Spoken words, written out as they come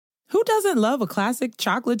Who doesn't love a classic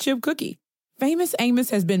chocolate chip cookie? Famous Amos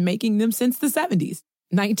has been making them since the 70s,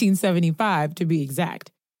 1975 to be exact.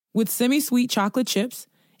 With semi-sweet chocolate chips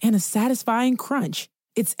and a satisfying crunch,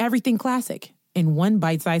 it's everything classic in one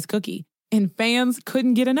bite-sized cookie, and fans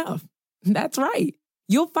couldn't get enough. That's right.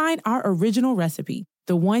 You'll find our original recipe,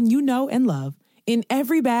 the one you know and love, in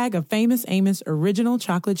every bag of Famous Amos original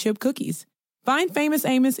chocolate chip cookies. Find Famous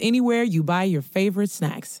Amos anywhere you buy your favorite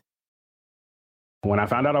snacks. When I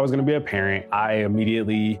found out I was going to be a parent, I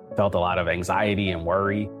immediately felt a lot of anxiety and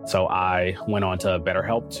worry. So I went on to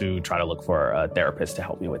BetterHelp to try to look for a therapist to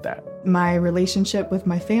help me with that. My relationship with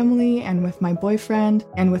my family and with my boyfriend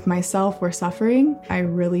and with myself were suffering. I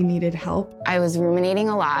really needed help. I was ruminating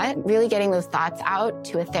a lot. Really getting those thoughts out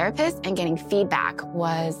to a therapist and getting feedback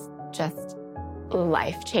was just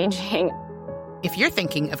life-changing. If you're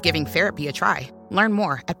thinking of giving therapy a try, learn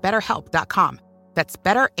more at BetterHelp.com. That's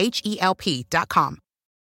BetterHelp.com.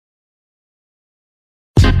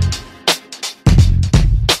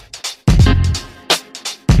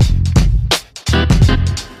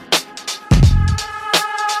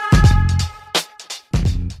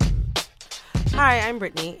 Hi, I'm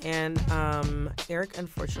Brittany, and Eric,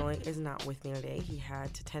 unfortunately, is not with me today. He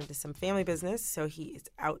had to tend to some family business, so he is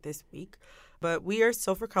out this week. But we are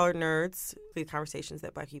Silver Colored Nerds, the conversations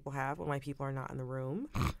that Black people have when white people are not in the room.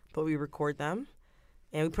 But we record them,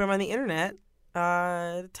 and we put them on the internet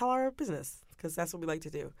to tell our business, because that's what we like to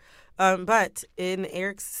do. But in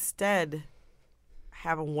Eric's stead, I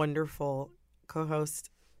have a wonderful co-host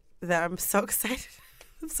that I'm so excited.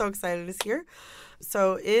 I'm so excited is here.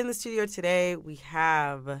 So in the studio today, we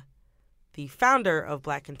have the founder of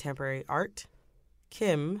Black Contemporary Art,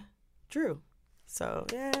 Kim Drew. So,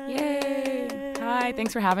 yay! Hi,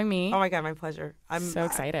 thanks for having me. Oh my God, my pleasure. I'm so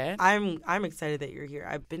excited. I'm excited that you're here.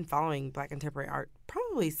 I've been following Black Contemporary Art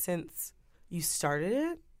probably since you started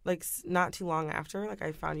it, like not too long after. Like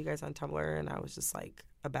I found you guys on Tumblr, and I was just like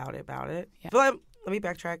about it. Yeah. But let me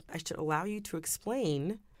backtrack. I should allow you to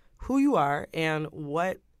explain who you are and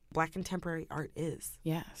what Black Contemporary Art is.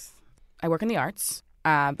 Yes. I work in the arts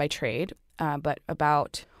by trade, but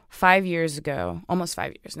about 5 years ago, almost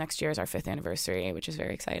 5 years, next year is our 5th anniversary, which is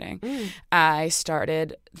very exciting. I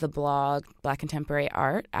started the blog Black Contemporary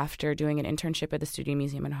Art after doing an internship at the Studio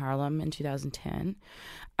Museum in Harlem in 2010.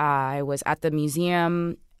 I was at the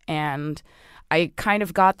museum, and I kind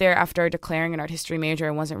of got there after declaring an art history major.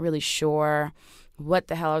 I wasn't really sure what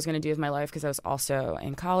the hell I was going to do with my life because I was also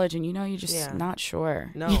in college, and you're just not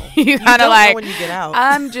sure. No. You kind of like, when you get out.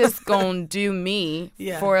 I'm just going to do me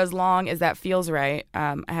for as long as that feels right.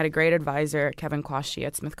 I had a great advisor, Kevin Quashie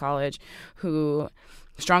at Smith College, who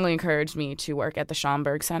strongly encouraged me to work at the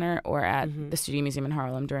Schomburg Center or at the Studio Museum in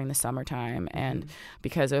Harlem during the summertime. And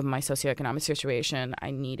because of my socioeconomic situation,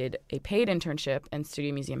 I needed a paid internship, and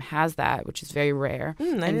Studio Museum has that, which is very rare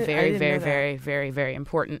and very, very, very, very, very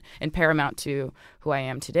important and paramount to who I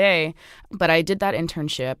am today. But I did that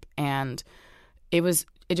internship, and it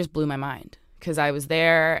just blew my mind because I was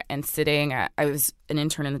there and I was an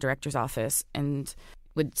intern in the director's office and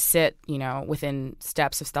would sit, within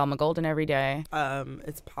steps of Thelma Golden every day.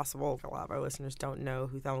 It's possible a lot of our listeners don't know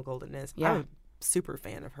who Thelma Golden is. Yeah. I'm a super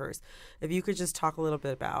fan of hers. If you could just talk a little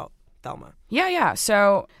bit about Thelma. Yeah.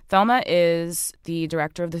 So Thelma is the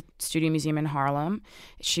director of the Studio Museum in Harlem.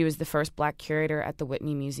 She was the first Black curator at the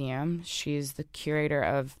Whitney Museum. She's the curator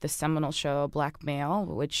of the seminal show Black Male,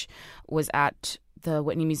 which was at the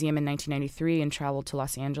Whitney Museum in 1993 and traveled to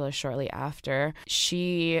Los Angeles shortly after.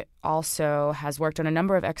 She also has worked on a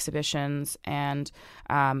number of exhibitions and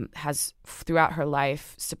has, throughout her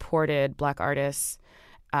life, supported Black artists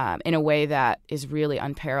in a way that is really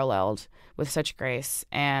unparalleled with such grace.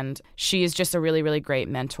 And she is just a really, really great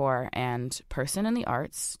mentor and person in the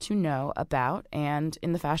arts to know about, and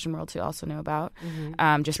in the fashion world to also know about,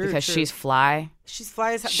 because she's fly. She's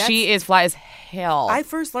fly as hell. She is fly as hell. I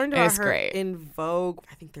first learned about her great. in Vogue.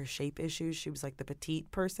 I think their shape issues. She was like the petite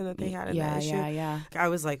person that they had in that issue. Yeah. I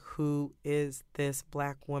was like, who is this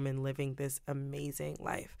Black woman living this amazing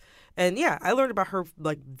life? And yeah, I learned about her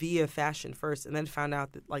like via fashion first, and then found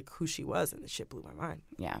out that like who she was, and the shit blew my mind.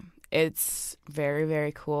 Yeah. It's very,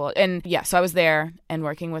 very cool. And yeah, so I was there and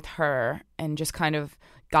working with her and just kind of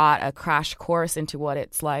got a crash course into what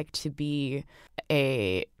it's like to be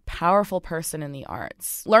a powerful person in the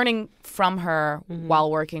arts. Learning from her while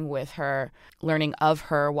working with her, learning of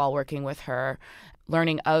her while working with her,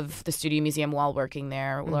 learning of the Studio Museum while working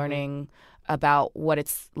there, learning about what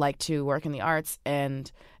it's like to work in the arts, and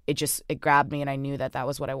it grabbed me, and I knew that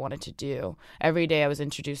was what I wanted to do. Every day I was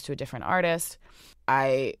introduced to a different artist.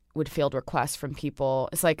 I would field requests from people.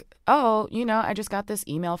 It's like, I just got this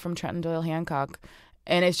email from Trenton Doyle Hancock,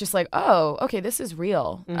 And it's just like, oh, okay, this is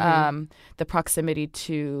real. The proximity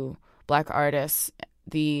to Black artists,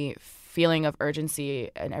 the feeling of urgency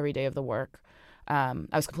in every day of the work. I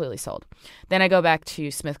was completely sold. Then I go back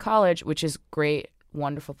to Smith College, which is great,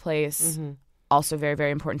 wonderful place. Also very,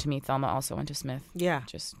 very important to me. Thelma also went to Smith. Yeah.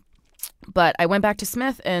 But I went back to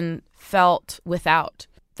Smith and felt without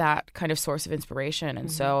that kind of source of inspiration.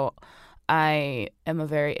 And so I am a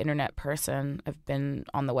very internet person. I've been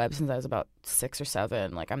on the web since I was about 6 or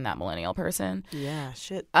 7. Like, I'm that millennial person. Yeah,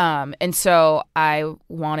 shit. And so I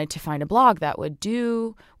wanted to find a blog that would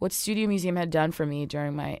do what Studio Museum had done for me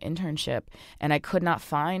during my internship, and I could not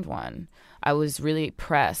find one. I was really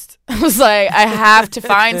pressed. I was like, I have to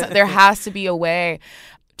find there has to be a way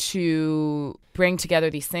to bring together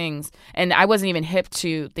these things. And I wasn't even hip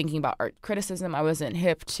to thinking about art criticism. I wasn't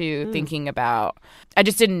hip to thinking about, I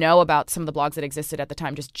just didn't know about some of the blogs that existed at the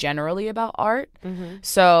time, just generally about art.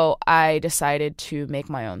 So I decided to make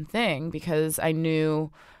my own thing because I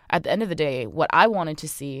knew at the end of the day what I wanted to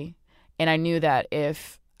see. And I knew that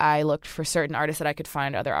if I looked for certain artists that I could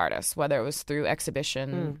find other artists, whether it was through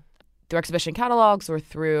exhibition catalogs or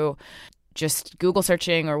through just Google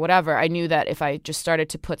searching or whatever. I knew that if I just started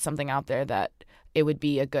to put something out there that it would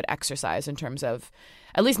be a good exercise in terms of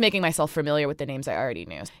at least making myself familiar with the names I already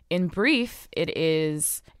knew. In brief, it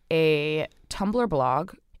is a Tumblr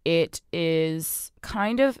blog. It is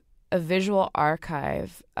kind of a visual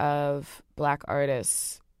archive of Black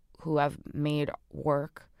artists who have made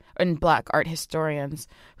work, and Black art historians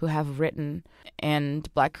who have written, and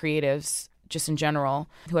Black creatives just in general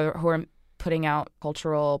who are putting out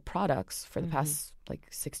cultural products for the past like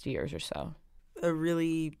 60 years or so.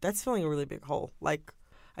 That's filling a really big hole. Like,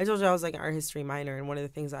 I told you I was like an art history minor, and one of the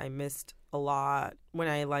things I missed a lot when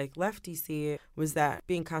I like left DC was that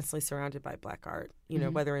being constantly surrounded by Black art, you know,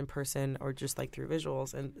 whether in person or just like through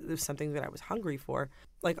visuals. And it was something that I was hungry for,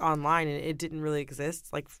 like online, and it didn't really exist.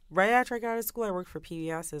 Like right after I got out of school, I worked for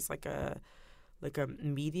PBS as like a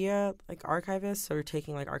media like archivist, so we're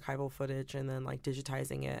taking like archival footage and then like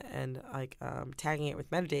digitizing it and like tagging it with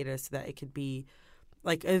metadata so that it could be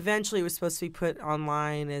like, eventually it was supposed to be put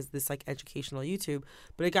online as this like educational YouTube,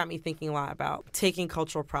 but it got me thinking a lot about taking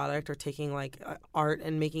cultural product or taking like art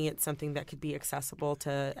and making it something that could be accessible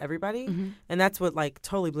to everybody. And that's what like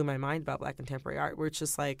totally blew my mind about Black contemporary art, where it's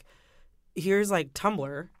just like, here's like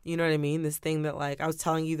Tumblr, you know what I mean? This thing that like I was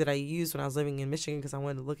telling you that I used when I was living in Michigan because I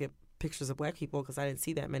wanted to look at pictures of Black people because I didn't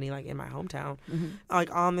see that many like in my hometown. Like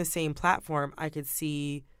on the same platform, I could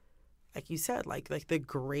see, like you said, like the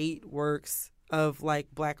great works of like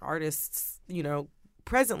Black artists, you know,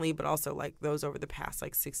 presently, but also like those over the past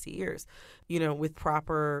like 60 years, you know, with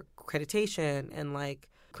proper accreditation and like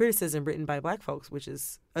criticism written by Black folks, which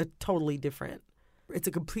is it's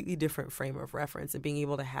a completely different frame of reference, and being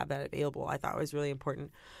able to have that available, I thought was really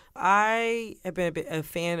important. I have been a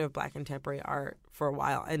fan of Black contemporary art for a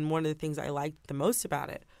while, and one of the things I liked the most about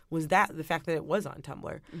it was the fact that it was on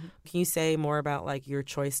Tumblr. Can you say more about like your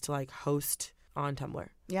choice to like host on Tumblr?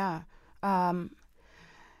 Yeah.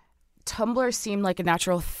 Tumblr seemed like a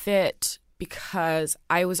natural fit because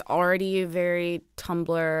I was already a very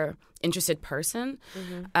Tumblr interested person.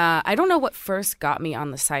 I don't know what first got me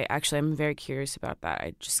on the site. Actually, I'm very curious about that.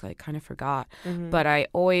 I just like kind of forgot. But I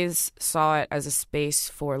always saw it as a space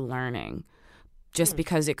for learning, just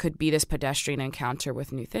because it could be this pedestrian encounter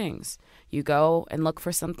with new things. You go and look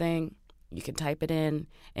for something, you can type it in,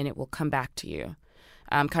 and it will come back to you.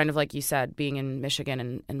 Kind of like you said, being in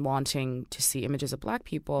Michigan and wanting to see images of Black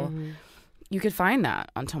people, you could find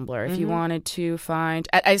that on Tumblr if you wanted to find,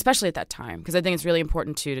 especially at that time, because I think it's really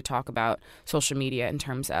important to talk about social media in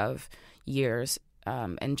terms of years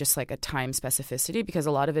and just like a time specificity, because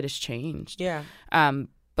a lot of it has changed. Yeah.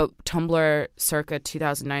 But Tumblr circa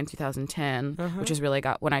 2009, 2010, which is really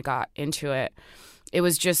when I got into it, it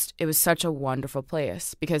was such a wonderful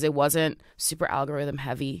place because it wasn't super algorithm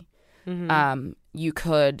heavy. You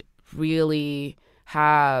could really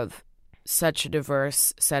have such a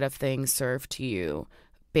diverse set of things served to you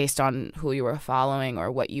based on who you were following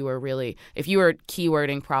or what you were really, if you were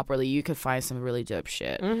keywording properly, you could find some really dope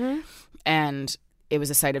shit. And it was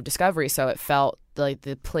a site of discovery, so it felt like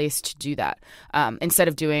the place to do that. Instead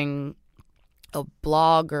of doing a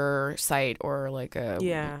blog or site or like a,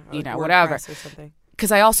 whatever.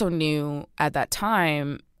 Because I also knew at that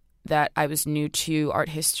time that I was new to art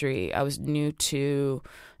history. I was new to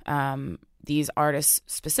these artists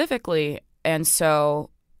specifically, and so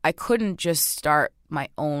I couldn't just start my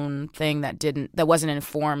own thing that wasn't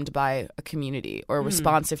informed by a community or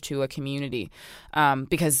responsive to a community,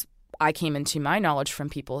 because I came into my knowledge from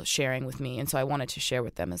people sharing with me, and so I wanted to share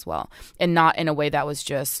with them as well, and not in a way that was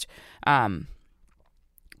just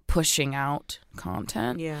pushing out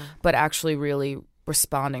content, Yeah. but actually really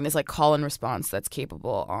responding. There's like call and response that's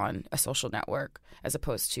capable on a social network as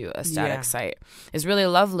opposed to a static site is really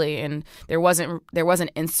lovely. And there wasn't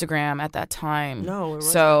Instagram at that time. No, it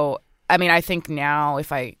wasn't. So I mean, I think now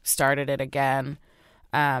if I started it again,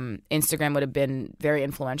 Instagram would have been very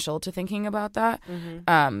influential to thinking about that.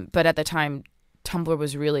 But at the time, Tumblr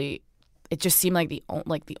was really, it just seemed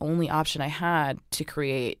like the only option I had to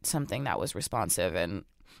create something that was responsive and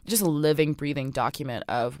just a living, breathing document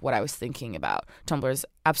of what I was thinking about. Tumblr is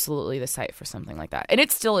absolutely the site for something like that. And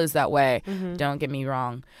it still is that way, don't get me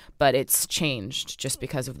wrong, but it's changed just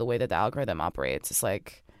because of the way that the algorithm operates. It's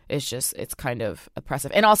like, it's kind of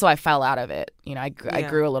oppressive. And also I fell out of it. You know, I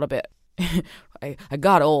grew a little bit. I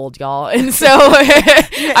got old, y'all, and so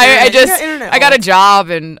I got a job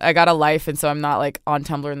and I got a life, and so I'm not like on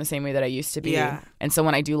Tumblr in the same way that I used to be. Yeah. And so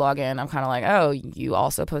when I do log in, I'm kind of like, oh, you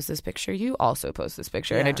also post this picture, you also post this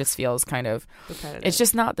picture, and it just feels kind of repetitive. It's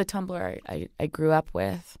just not the Tumblr I grew up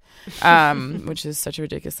with, which is such a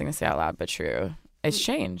ridiculous thing to say out loud, but true. It's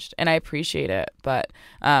changed, and I appreciate it, but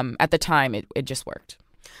at the time, it just worked.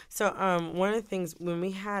 So one of the things when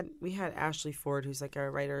we had Ashley Ford, who's like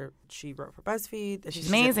a writer, she wrote for BuzzFeed. She's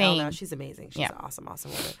amazing. Now. She's amazing. She's an awesome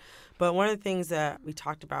woman. But one of the things that we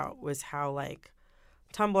talked about was how like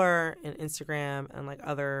Tumblr and Instagram and like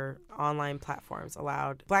other online platforms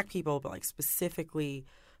allowed Black people, but like specifically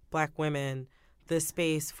Black women, the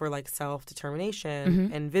space for like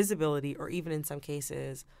self-determination and visibility, or even in some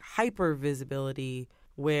cases hyper visibility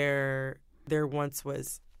where there once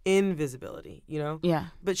was invisibility, you know? Yeah.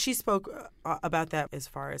 But she spoke about that as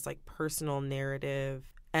far as like personal narrative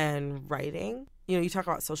and writing. You know, you talk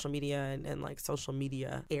about social media and like social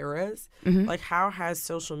media eras. Like, how has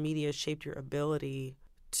social media shaped your ability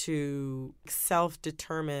to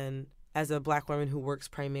self-determine as a Black woman who works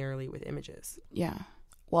primarily with images? Yeah.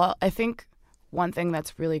 Well, I think one thing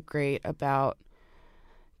that's really great about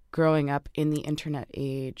growing up in the internet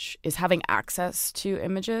age is having access to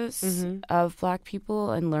images of Black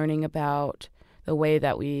people and learning about the way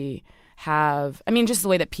that we have, I mean, just the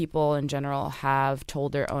way that people in general have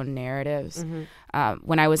told their own narratives.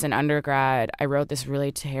 When I was an undergrad, I wrote this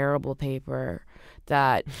really terrible paper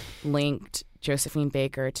that linked Josephine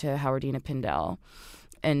Baker to Howardena Pindell.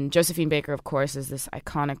 And Josephine Baker, of course, is this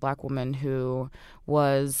iconic Black woman who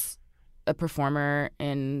was a performer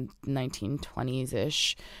in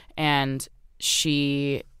 1920s-ish, and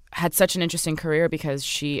she had such an interesting career because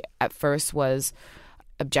she at first was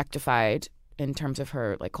objectified in terms of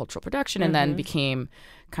her like cultural production and then became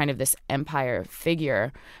kind of this empire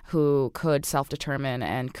figure who could self-determine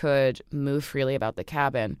and could move freely about the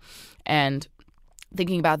cabin. And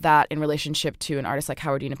thinking about that in relationship to an artist like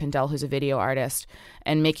Howardena Pindell, who's a video artist,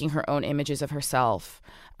 and making her own images of herself,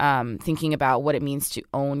 thinking about what it means to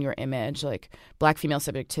own your image, like Black female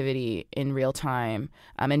subjectivity in real time,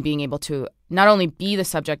 and being able to not only be the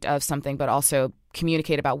subject of something, but also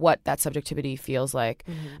communicate about what that subjectivity feels like.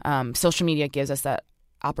 Social media gives us that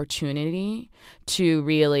opportunity to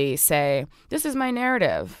really say, this is my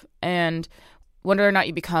narrative. And whether or not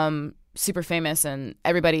you become super famous and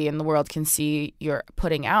everybody in the world can see you're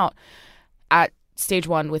putting out, at stage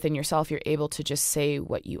one within yourself, you're able to just say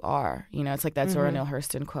what you are. You know, it's like that Zora Neale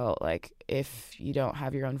Hurston quote, like, if you don't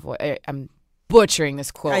have your own voice. I'm butchering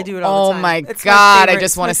this quote. I do it all the time. Oh my it's God, my I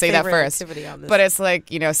just want to say that first. But it's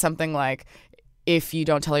like, you know, something like, if you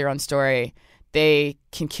don't tell your own story, they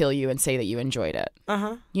can kill you and say that you enjoyed it.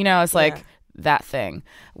 You know, it's like that thing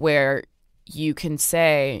where you can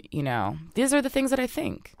say, you know, these are the things that I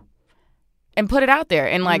think, and put it out there.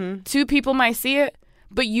 And like two people might see it,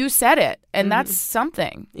 but you said it. And that's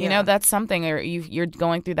something, you know, that's something. Or you're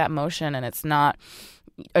going through that motion, and it's not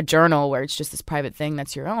a journal where it's just this private thing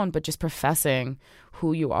that's your own, but just professing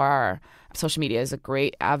who you are. Social media is a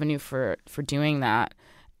great avenue for doing that.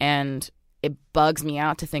 And it bugs me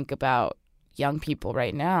out to think about young people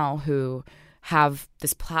right now who have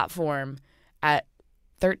this platform at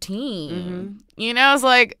 13. You know, it's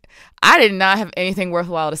like, I did not have anything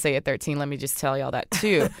worthwhile to say at 13. Let me just tell y'all that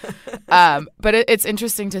too. But it's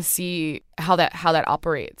interesting to see how that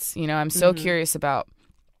operates. You know, I'm so curious about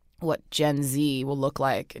what Gen Z will look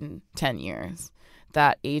like in 10 years.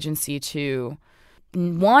 That agency to,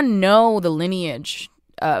 one, know the lineage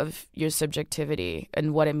of your subjectivity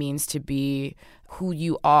and what it means to be who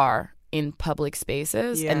you are in public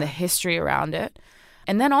spaces and the history around it.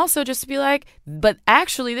 And then also just to be like, but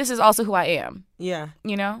actually, this is also who I am. Yeah.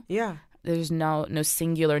 You know? Yeah. There's no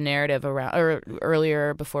singular narrative around. Or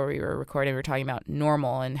earlier, before we were recording, we were talking about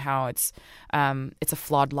normal and how it's a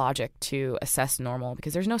flawed logic to assess normal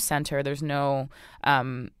because there's no center. There's no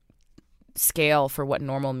scale for what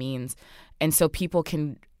normal means. And so people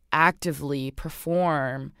can actively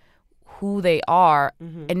perform who they are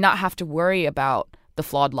and not have to worry about the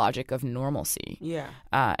flawed logic of normalcy. Yeah.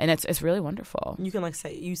 And it's really wonderful. You can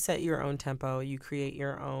you set your own tempo, you create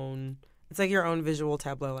your own, it's like your own visual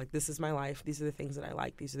tableau. Like, this is my life. These are the things that I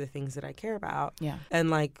like. These are the things that I care about. Yeah. And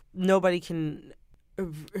like, nobody can, it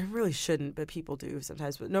really shouldn't, but people do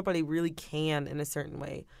sometimes, but nobody really can in a certain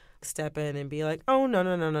way step in and be like, oh,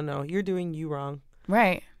 no, you're doing you wrong.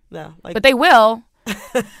 Right. Yeah. Like, but they will.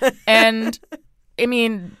 And I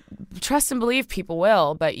mean, trust and believe people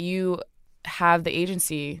will, but you have the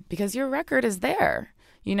agency because your record is there,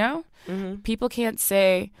 you know? People can't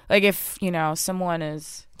say, like, if, you know, someone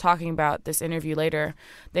is talking about this interview later,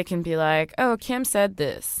 they can be like, oh, Kim said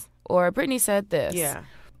this or Brittany said this. Yeah.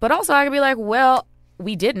 But also I can be like, well,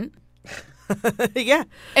 we didn't. Yeah.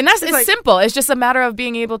 And it's like, simple. It's just a matter of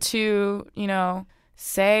being able to, you know,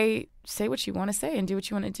 say what you want to say and do what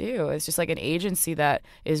you want to do. It's just like an agency that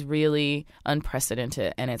is really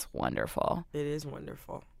unprecedented, and it's wonderful. It is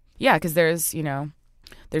wonderful. Yeah, because there's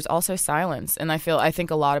also silence. And I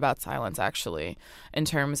think a lot about silence, actually, in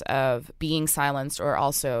terms of being silenced or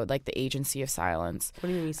also like the agency of silence. What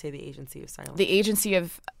do you mean you say the agency of silence? The agency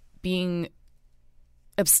of being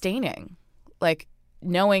abstaining, like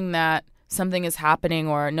knowing that something is happening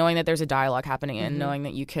or knowing that there's a dialogue happening and knowing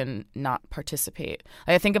that you can not participate.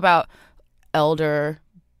 Like, I think about elder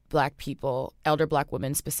Black people, elder Black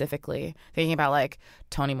women specifically, thinking about like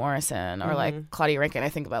Toni Morrison or like Claudia Rankine. I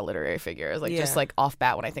think about literary figures, like just like off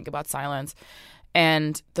bat when I think about silence.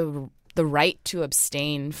 And the right to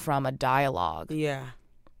abstain from a dialogue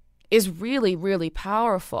is really, really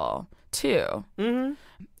powerful too.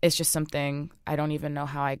 It's just something I don't even know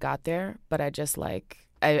how I got there, but I just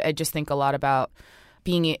think a lot about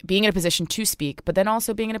being in a position to speak, but then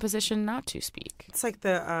also being in a position not to speak. It's like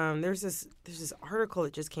there's this article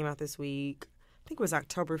that just came out this week. I think it was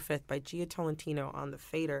October 5th by Gia Tolentino on the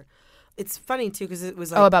Fader. It's funny too because it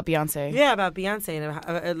was like, about Beyonce. Yeah, about Beyonce,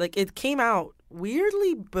 and like it came out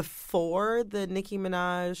weirdly before the Nicki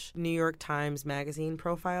Minaj New York Times Magazine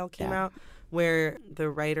profile came out, where the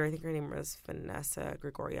writer, I think her name was Vanessa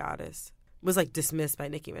Gregoriadis, was like dismissed by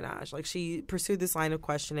Nicki Minaj. Like, she pursued this line of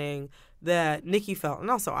questioning that Nicki felt, and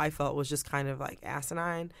also I felt, was just kind of like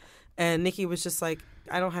asinine. And Nicki was just like,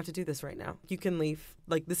 I don't have to do this right now. You can leave.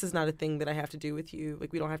 Like, this is not a thing that I have to do with you.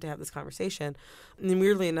 Like, we don't have to have this conversation. And then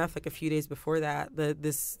weirdly enough, like a few days before that,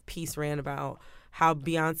 this piece ran about how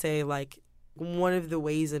Beyonce, like, one of the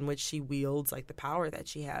ways in which she wields like the power that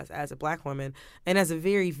she has as a Black woman and as a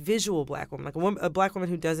very visual Black woman, like a Black woman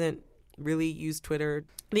who doesn't really use Twitter.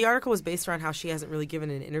 The article was based around how she hasn't really given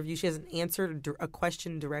an interview. She hasn't answered a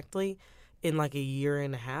question directly in like a year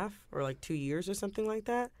and a half or like 2 years or something like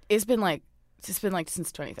that. It's been like since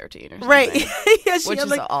 2013 or something. Right. Yeah, which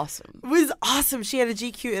is awesome. It was awesome. She had a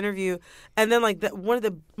GQ interview, and then like one of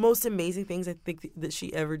the most amazing things I think that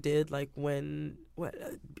she ever did, like when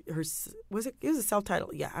it was a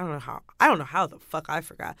self-titled. Yeah, I don't know how the fuck I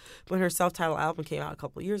forgot. When her self-titled album came out a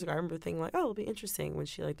couple of years ago, I remember thinking like, oh, it'll be interesting when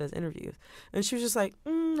she like does interviews, and she was just like,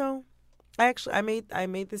 no, I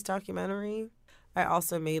made this documentary. I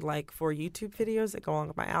also made like 4 YouTube videos that go along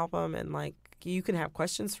with my album, and like, you can have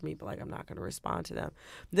questions for me, but like, I'm not going to respond to them.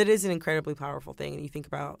 That is an incredibly powerful thing. And you think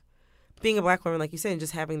about being a Black woman, like you said, and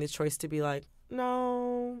just having the choice to be like,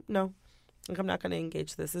 no, like, I'm not going to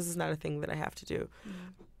engage this. This is not a thing that I have to do.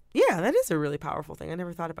 Yeah, that is a really powerful thing. I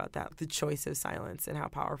never thought about that. The choice of silence and how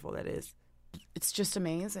powerful that is. It's just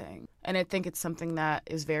amazing. And I think it's something that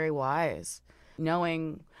is very wise.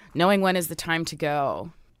 Knowing when is the time to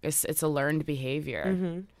go. It's a learned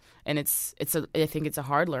behavior. And I think it's a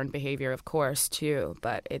hard learned behavior, of course, too.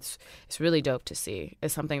 But it's really dope to see.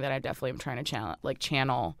 It's something that I definitely am trying to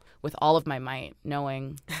channel with all of my might,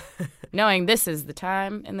 knowing this is the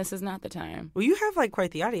time and this is not the time. Well, you have like quite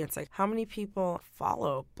the audience. Like, how many people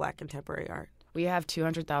follow Black contemporary art? We have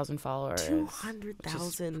 200,000 followers.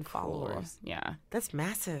 200,000 followers. Cool. Yeah. That's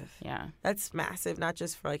massive. Yeah. That's massive, not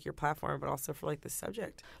just for like your platform, but also for like the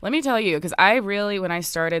subject. Let me tell you, because I really, when I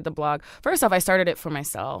started the blog, first off, I started it for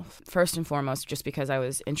myself. First and foremost, just because I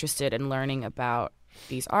was interested in learning about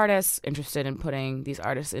these artists, interested in putting these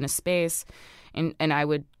artists in a space. And I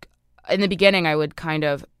would, in the beginning, I would kind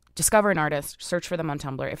of discover an artist, search for them on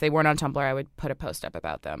Tumblr. If they weren't on Tumblr, I would put a post up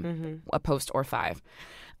about them, a post or 5.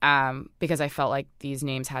 Because I felt like these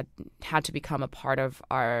names had to become a part of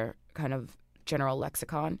our kind of general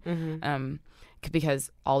lexicon. Because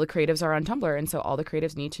all the creatives are on Tumblr, and so all the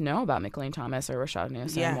creatives need to know about McLean Thomas or Rashad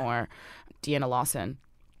Newsom or Deanna Lawson.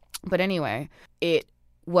 But anyway, it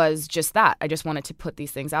was just that. I just wanted to put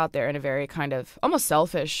these things out there in a very kind of almost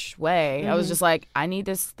selfish way. I was just like, I need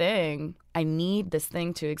this thing. I need this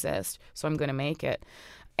thing to exist, so I'm going to make it.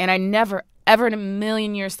 And I never, ever in a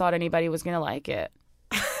million years thought anybody was going to like it.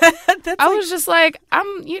 I was just like,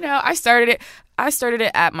 I started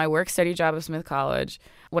it at my work study job at Smith College.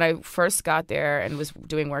 When I first got there and was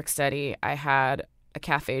doing work study, I had a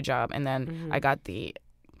cafe job, and then I got the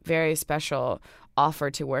very special offer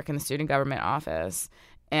to work in the student government office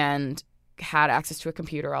and had access to a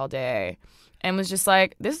computer all day and was just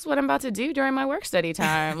like, this is what I'm about to do during my work study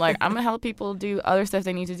time. Like, I'm going to help people do other stuff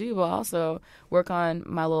they need to do, but also work on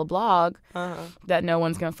my little blog that no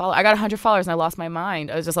one's going to follow. I got 100 followers and I lost my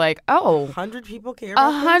mind. I was just like, 100 people care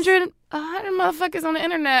about 100 motherfuckers on the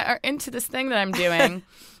internet are into this thing that I'm doing.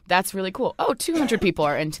 That's really cool. 200 people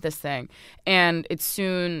are into this thing. And it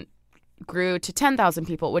soon grew to 10,000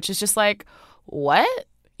 people, which is just like, what?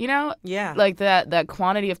 Yeah. Like that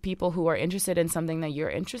quantity of people who are interested in something that you're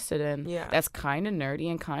interested in. Yeah. That's kind of nerdy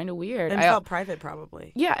and kind of weird. And felt private,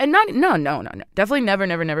 probably. Yeah, and no. Definitely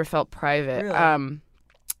never felt private. Really?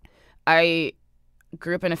 I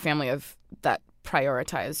grew up in a family that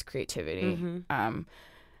prioritized creativity.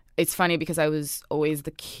 It's funny because I was always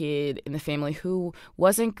the kid in the family who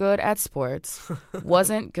wasn't good at sports,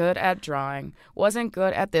 wasn't good at drawing, wasn't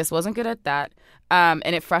good at this, wasn't good at that. And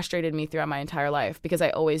it frustrated me throughout my entire life because I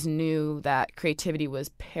always knew that creativity was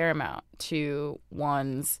paramount to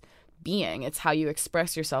one's being. It's how you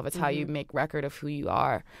express yourself. It's how you make record of who you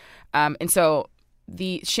are. And so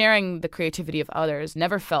the sharing the creativity of others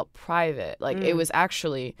never felt private. Like it was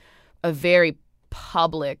actually a very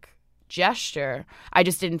public gesture. I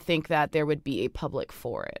just didn't think that there would be a public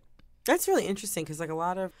for it. That's really interesting because, like,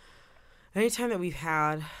 anytime that we've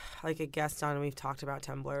had, like, a guest on and we've talked about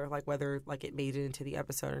Tumblr, like, whether, like, it made it into the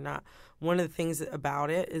episode or not, one of the things about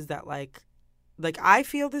it is that, like I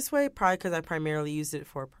feel this way probably because I primarily used it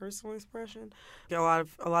for personal expression. A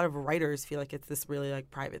lot of writers feel like it's this really,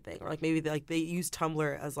 like, private thing, or, like, maybe they use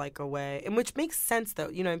Tumblr as, like, a way, and which makes sense, though.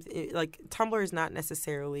 Like, Tumblr is not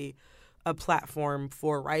necessarily a platform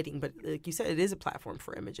for writing, but like you said, it is a platform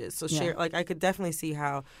for images. So I could definitely see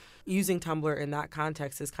how using Tumblr in that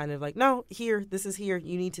context is kind of like, no, this is here.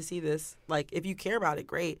 You need to see this. Like, if you care about it,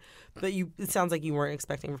 great. But it sounds like you weren't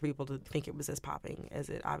expecting for people to think it was as popping as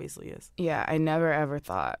it obviously is. Yeah, I never ever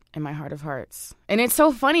thought in my heart of hearts. And it's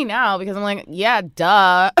so funny now because I'm like, yeah,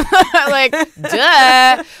 duh. Like,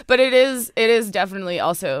 duh. But it is definitely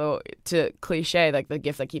also, to cliche, like the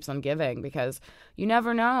gift that keeps on giving, because you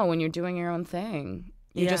never know when you're doing your own thing.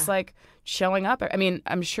 You're just like showing up. I mean,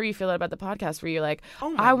 I'm sure you feel that about the podcast where you're like,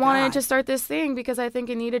 I wanted to start this thing because I think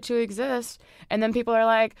it needed to exist. And then people are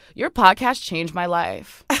like, your podcast changed my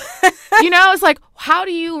life. It's like, how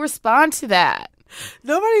do you respond to that?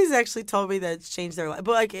 Nobody's actually told me that it's changed their life.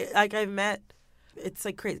 But like I've met, it's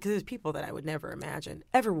like crazy because there's people that I would never imagine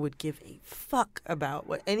ever would give a fuck about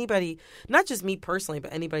what anybody, not just me personally,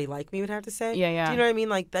 but anybody like me would have to say. Yeah. Do you know what I mean?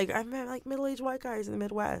 Like I've met like middle-aged white guys in the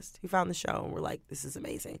Midwest who found the show and were like, this is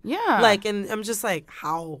amazing. Yeah. Like, and I'm just like,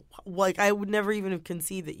 how? Like, I would never even have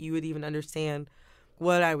conceived that you would even understand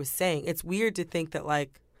what I was saying. It's weird to think that,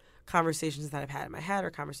 like, conversations that I've had in my head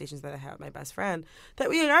or conversations that I have with my best friend, that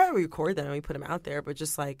I record them and we put them out there, but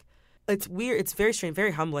just like, it's weird. It's very strange,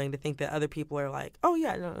 very humbling to think that other people are like, oh,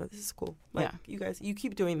 yeah, no, this is cool. Like, you guys, you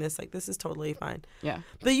keep doing this. Like, this is totally fine. Yeah.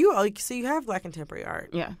 But you have Black contemporary art.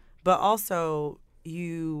 Yeah. But also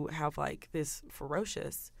you have, like, this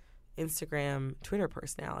ferocious Instagram, Twitter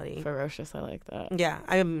personality. Ferocious, I like that. Yeah,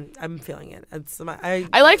 I'm feeling it.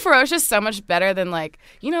 I like ferocious so much better than, like,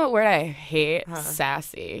 you know what word I hate?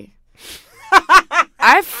 Sassy.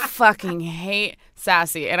 I fucking hate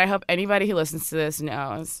sassy, and I hope anybody who listens to this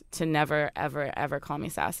knows to never, ever, ever call me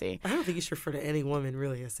sassy. I don't think you should refer to any woman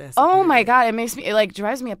really as sassy. Oh my God, it like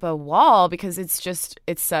drives me up a wall because it's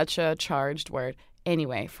such a charged word.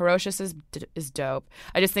 Anyway, ferocious is dope.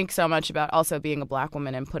 I just think so much about also being a Black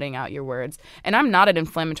woman and putting out your words. And I'm not an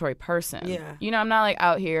inflammatory person. Yeah. I'm not like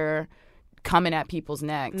out here coming at people's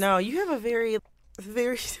necks. No, you have a very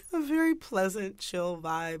pleasant, chill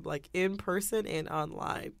vibe, like in person and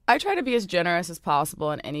online. I try to be as generous as possible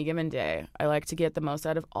on any given day. I like to get the most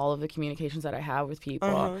out of all of the communications that I have with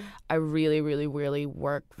people. I really, really, really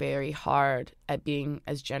work very hard at being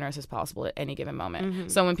as generous as possible at any given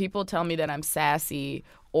moment. So when people tell me that I'm sassy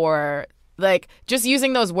or like just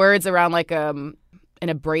using those words around like an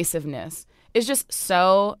abrasiveness is just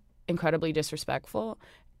so incredibly disrespectful.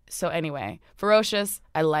 So anyway, ferocious,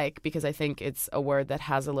 I like because I think it's a word that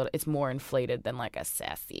has it's more inflated than like a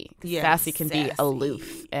sassy. Yeah, sassy can be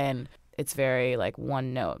aloof and it's very like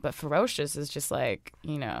one note. But Ferocious is just like,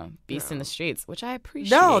 you know, beast in the streets, which I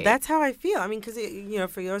appreciate. No, that's how I feel. I mean, because, you know,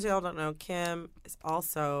 for those of y'all who don't know, Kim is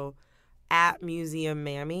also at Museum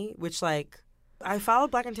Mammy, which, like, I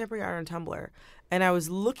followed Black Contemporary Art on Tumblr, and I was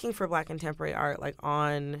looking for Black Contemporary Art, like,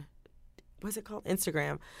 on, what's it called?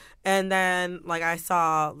 Instagram. And then, like, I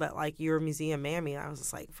saw that, like, you were Museum Mammy, and I was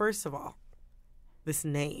just like, first of all, this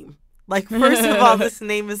name. Like, first of all, this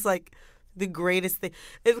name is, like, the greatest thing.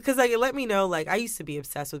 Because, like, it let me know, like, I used to be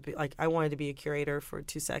obsessed with, like, I wanted to be a curator for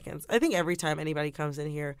 2 seconds. I think every time anybody comes in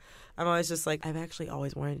here, I'm always just like, I've actually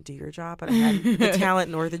always wanted to do your job, but I had the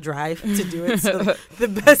talent nor the drive to do it. So the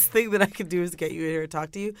best thing that I could do is get you in here and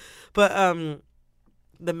talk to you. But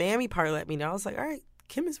the Mammy part let me know. I was like, all right,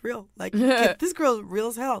 Kim is real. Like, this girl is real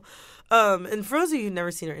as hell. And for those of you who've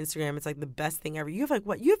never seen her Instagram, it's like the best thing ever. You have like,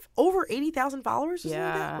 what? You have over 80,000 followers or something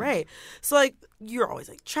like that? Right. So, like, you're always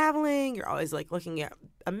like traveling. You're always like looking at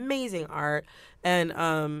amazing art. And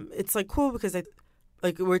it's like cool because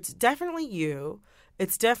where it's definitely you.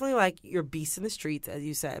 It's definitely like you're beast in the streets, as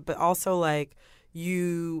you said, but also like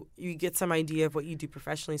you get some idea of what you do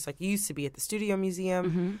professionally. So like you used to be at the Studio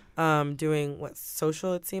Museum, doing what,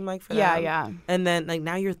 social, it seemed like, for them. Yeah. And then like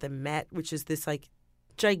now you're at the Met, which is this like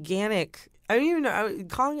gigantic, I don't even know, I'm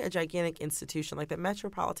calling it a gigantic institution, like the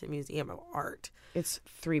Metropolitan Museum of Art. It's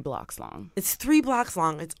 3 blocks long. It's 3 blocks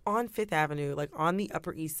long. It's on Fifth Avenue, like on the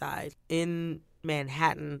Upper East Side in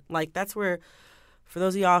Manhattan. Like that's where, for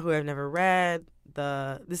those of y'all who have never read,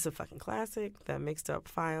 this is a fucking classic, The Mixed Up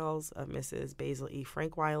Files of Mrs. Basil E.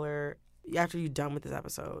 Frankweiler. After you're done with this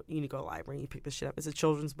episode, you need to go to the library and you pick this shit up. It's a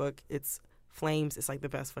children's book. It's Flames. It's like the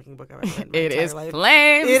best fucking book I've ever read in my entire life.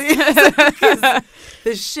 Flames. It is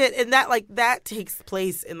the shit. And that takes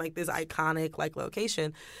place in like this iconic like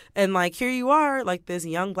location. And like here you are, like this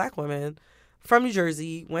young black woman from New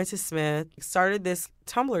Jersey, went to Smith, started this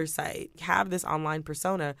Tumblr site, have this online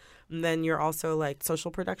persona, and then you're also like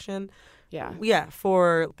social production. Yeah,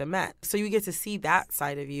 for the Met. So you get to see that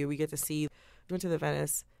side of you. We get to see, you went to the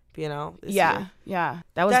Venice Biennale this year. Yeah.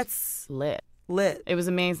 That's lit. It was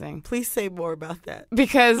amazing. Please say more about that.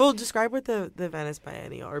 Because... Well, describe what the Venice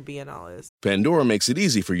Biennial or Biennale is. Pandora makes it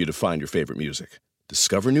easy for you to find your favorite music.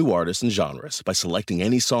 Discover new artists and genres by selecting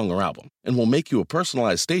any song or album, and we'll make you a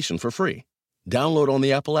personalized station for free. Download on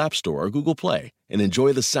the Apple App Store or Google Play and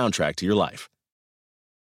enjoy the soundtrack to your life.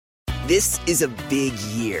 This is a big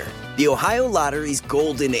year. The Ohio Lottery's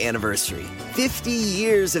golden anniversary. 50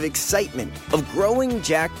 years of excitement, of growing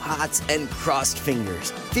jackpots and crossed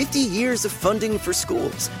fingers. 50 years of funding for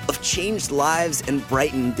schools, of changed lives and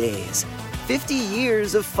brightened days. 50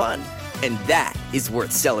 years of fun, and that is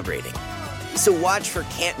worth celebrating. So watch for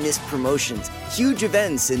can't-miss promotions, huge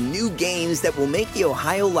events, and new games that will make the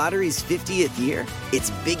Ohio Lottery's 50th year its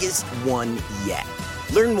biggest one yet.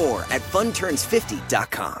 Learn more at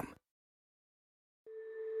funturns50.com.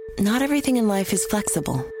 Not everything in life is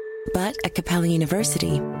flexible, but at Capella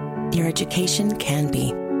University, your education can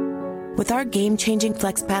be. With our game-changing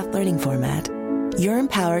FlexPath learning format, you're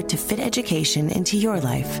empowered to fit education into your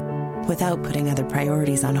life without putting other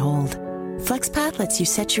priorities on hold. FlexPath lets you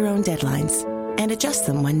set your own deadlines and adjust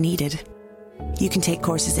them when needed. You can take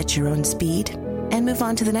courses at your own speed and move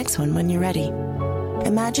on to the next one when you're ready.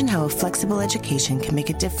 Imagine how a flexible education can make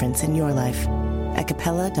a difference in your life at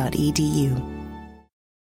capella.edu.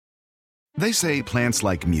 They say plants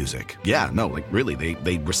like music. Yeah, no, like really,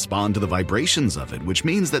 they respond to the vibrations of it, which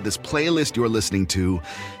means that this playlist you're listening to,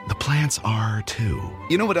 the plants are too.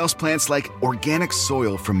 You know what else plants like? Organic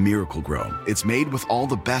soil from Miracle-Gro. It's made with all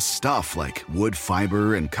the best stuff like wood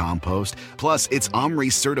fiber and compost. Plus, it's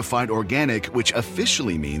OMRI certified organic, which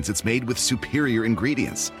officially means it's made with superior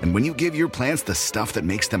ingredients. And when you give your plants the stuff that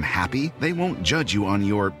makes them happy, they won't judge you on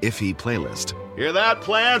your iffy playlist. Hear that,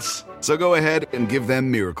 plants? So go ahead and give them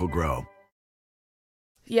Miracle-Gro.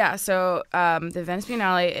 Yeah, so the Venice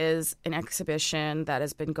Biennale is an exhibition that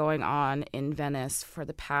has been going on in Venice for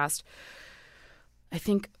the past, I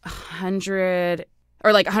think, 100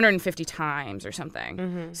 or like 150 times or something.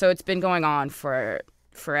 Mm-hmm. So it's been going on for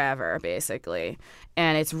forever, basically.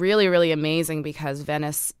 And it's really, really amazing because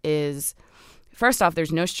Venice is, first off,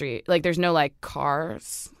 there's no street. Like, there's no, like,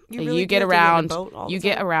 cars. You get around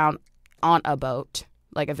on a boat,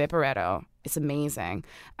 like a Vaporetto. It's amazing.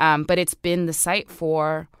 But it's been the site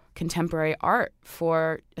for contemporary art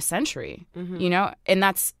for a century, you know? And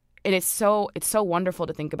it's so wonderful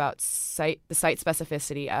to think about the site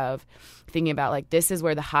specificity of thinking about, like, this is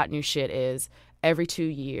where the hot new shit is every 2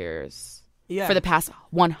 years for the past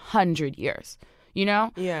 100 years, you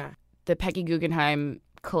know? Yeah. The Peggy Guggenheim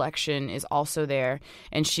collection is also there,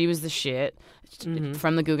 and she was the shit.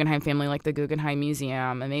 From the Guggenheim family, like the Guggenheim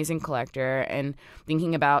Museum, amazing collector, and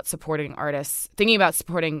thinking about supporting artists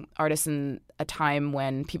in a time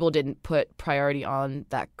when people didn't put priority on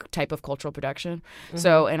that type of cultural production.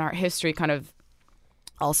 So in art history, kind of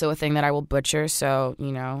also a thing that I will butcher, so,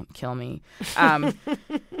 kill me.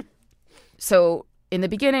 So in the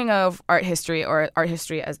beginning of art history, or art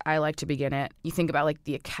history as I like to begin it, you think about like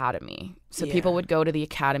the academy. So people would go to the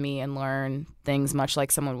academy and learn things much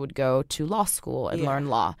like someone would go to law school and learn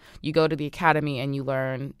law. You go to the academy and you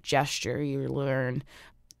learn gesture. You learn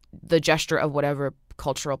the gesture of whatever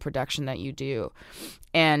cultural production that you do.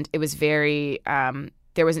 And it was very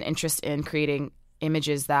there was an interest in creating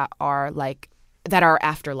images that are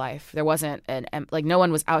afterlife. There wasn't no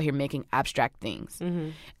one was out here making abstract things.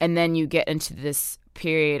 And then you get into this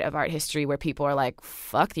period of art history where people are like,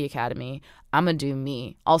 fuck the academy, I'm gonna do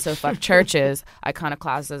me. Also fuck churches,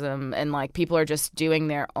 iconoclasm, and like people are just doing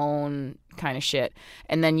their own kind of shit.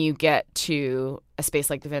 And then you get to a space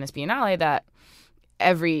like the Venice Biennale that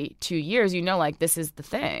every 2 years, like, this is the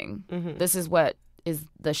thing. This is what is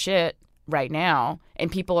the shit right now, and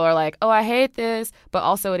people are like, oh, I hate this, but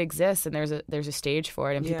also it exists, and there's a stage for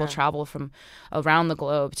it, and people travel from around the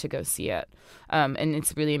globe to go see it, and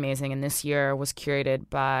it's really amazing. And this year was curated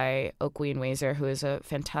by Oakween Wazer, who is a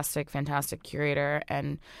fantastic curator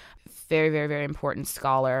and very, very, very important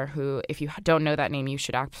scholar who, if you don't know that name, you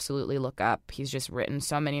should absolutely look up. He's just written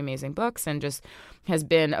so many amazing books and just has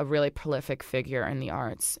been a really prolific figure in the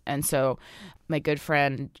arts. And so my good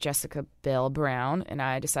friend Jessica Bell Brown and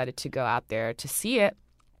I decided to go out there to see it,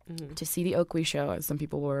 to see the Oakwee show, as some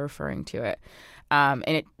people were referring to it. And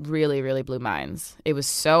it really, really blew minds. It was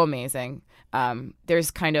so amazing.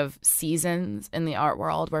 There's kind of seasons in the art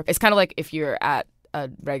world where it's kind of like if you're at a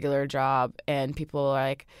regular job and people are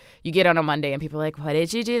like, you get on a Monday and people are like, what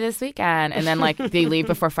did you do this weekend? And then like they leave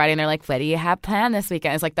before Friday and they're like, what do you have planned this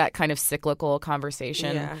weekend? It's like that kind of cyclical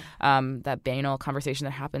conversation, that banal conversation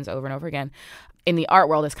that happens over and over again. In the art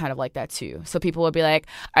world, it's kind of like that too. So people would be like,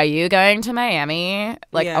 are you going to Miami?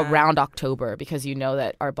 Like around October, because you know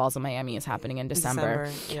that Art Basel Miami is happening in December.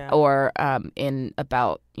 Or in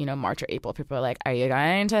about, March or April, people are like, are you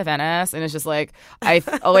going to Venice? And it's just like, I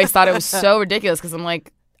always thought it was so ridiculous because I'm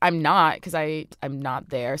like, I'm not, because I'm not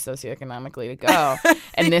there socioeconomically to go.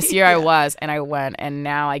 And this year I was, and I went, and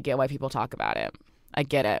now I get why people talk about it. I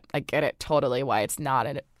get it totally, why it's not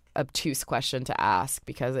an obtuse question to ask,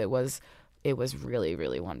 because it was really,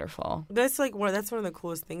 really wonderful. That's one of the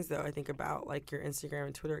coolest things, though, I think, about like your Instagram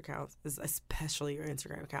and Twitter accounts, is especially your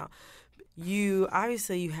Instagram account. You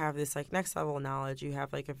obviously have this like next level of knowledge. You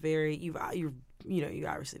have like a very you're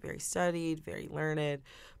obviously very studied, very learned,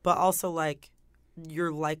 but also like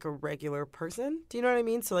you're like a regular person. Do you know what I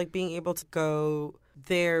mean? So like being able to go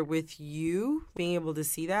there with you, being able to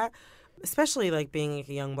see that. Especially like being like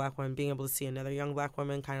a young Black woman, being able to see another young Black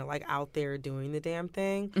woman kind of like out there doing the damn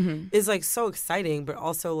thing is like so exciting, but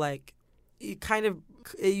also like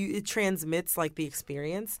it transmits like the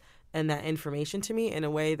experience and that information to me in a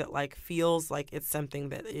way that like feels like it's something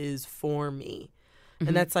that is for me.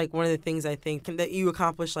 And that's like one of the things I think that you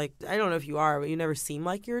accomplish. Like, I don't know if you are, but you never seem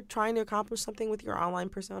like you're trying to accomplish something with your online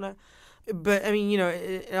persona. But, I mean,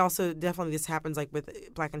 it also definitely this happens like with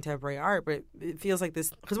Black contemporary art, but it feels like this,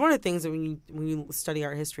 because one of the things that when you study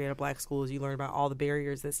art history at a Black school is you learn about all the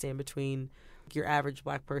barriers that stand between your average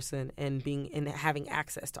Black person and having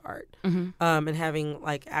access to art, and having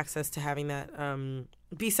like access to having that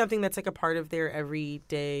be something that's like a part of their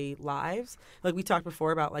everyday lives. Like we talked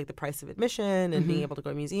before about like the price of admission and being able to go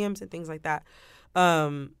to museums and things like that.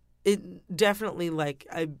 It definitely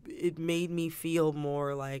it makes me feel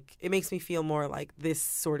more like this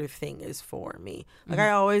sort of thing is for me. Like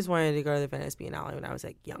I always wanted to go to the Venice Biennale when I was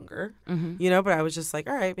like younger, but I was just like,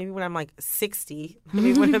 all right, maybe when I'm like 60,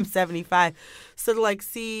 maybe when I'm 75. So to like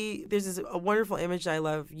see, there's a wonderful image that I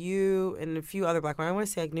love, you and a few other Black women. I want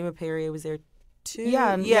to say like Numa Perrier was there too.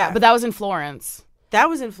 Yeah, but that was in Florence. That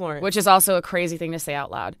was in Florence. Which is also a crazy thing to say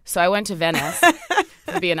out loud. So I went to Venice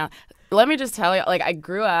for Biennale. Let me just tell you, like, I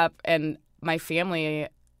grew up and my family,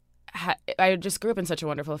 I just grew up in such a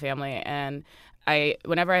wonderful family. And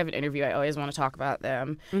whenever I have an interview, I always want to talk about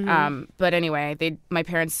them. But anyway, my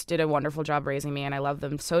parents did a wonderful job raising me, and I love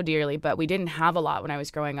them so dearly. But we didn't have a lot when I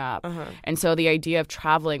was growing up. And so the idea of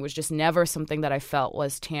traveling was just never something that I felt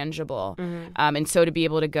was tangible. And so to be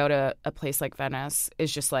able to go to a place like Venice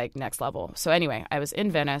is just like next level. So anyway, I was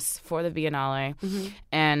in Venice for the Biennale,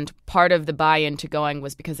 and And part of the buy-in to going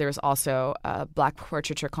was because there was also a Black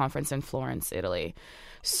Portraiture Conference in Florence, Italy.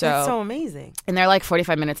 That's so amazing. And they're like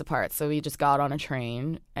 45 minutes apart. So we just got on a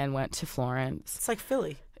train and went to Florence. It's like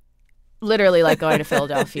Philly. Literally like going to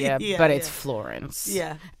Philadelphia, but it's Florence.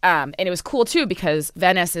 Yeah. And it was cool, too, because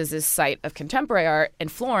Venice is this site of contemporary art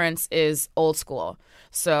and Florence is old school.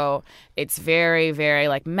 So it's very, very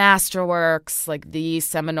like masterworks, like the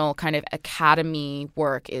seminal kind of academy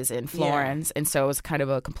work is in Florence. And so it was kind of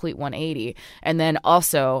a complete 180. And then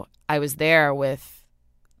also I was there with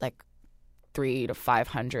like 300 to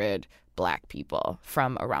 500 Black people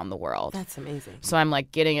from around the world. That's amazing. So I'm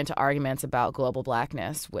like getting into arguments about global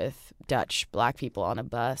Blackness with Dutch Black people on a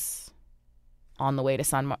bus on the way to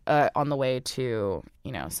some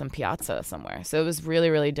piazza somewhere. So it was really,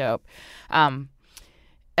 really dope.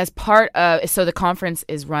 As part of, so the conference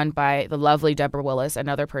is run by the lovely Deborah Willis,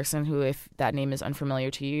 another person who, if that name is unfamiliar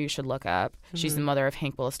to you, you should look up. Mm-hmm. She's the mother of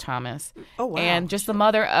Hank Willis Thomas. Oh, wow. And just the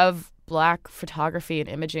mother of Black photography and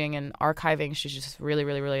imaging and archiving. She's just really,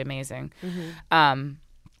 really, really amazing. Mm-hmm.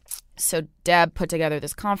 So Deb put together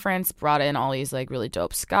this conference, brought in all these like really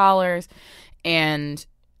dope scholars, and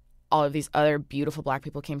all of these other beautiful Black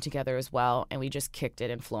people came together as well, and we just kicked it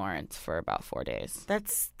in Florence for about 4 days.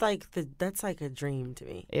 That's like a dream to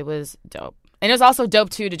me. It was dope. And it was also dope,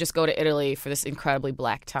 too, to just go to Italy for this incredibly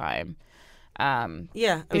Black time.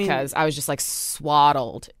 Because I was just like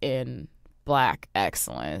swaddled in Black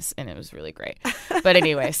excellence, and it was really great. But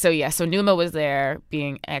anyway, so Numa was there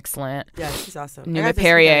being excellent. Yeah, she's awesome. Numa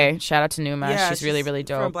Perrier, shout out to Numa. Yeah, she's really, really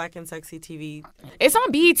dope. From Black and Sexy TV. It's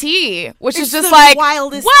on BET, which is just the like,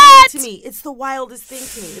 wildest what? thing to me. It's the wildest thing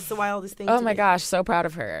to me. It's the wildest thing oh to me. my gosh, so proud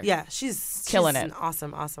of her. Yeah, she's killing it. An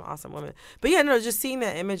awesome, awesome, awesome woman. But yeah, no, just seeing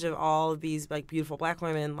that image of all of these like beautiful Black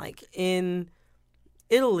women like in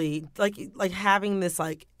Italy, like having this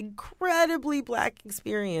like incredibly Black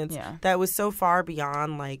experience that was so far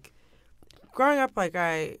beyond like growing up. Like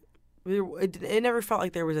it never felt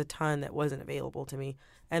like there was a ton that wasn't available to me.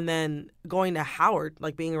 And then going to Howard,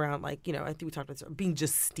 like being around, like, you know, I think we talked about this, being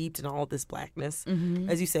just steeped in all of this Blackness,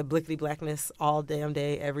 as you said, blickety Blackness all damn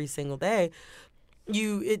day, every single day.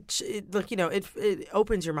 It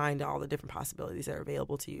opens your mind to all the different possibilities that are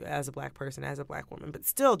available to you as a Black person, as a Black woman. But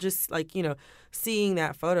still, just like, you know, seeing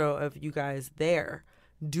that photo of you guys there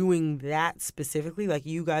doing that specifically, like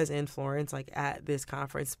you guys in Florence, like at this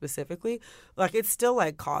conference specifically, like it still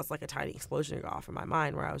like caused like a tiny explosion to go off in my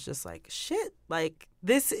mind where I was just like, shit, like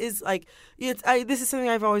this is like, this is something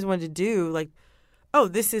I've always wanted to do. Like, oh,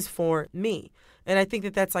 this is for me. And I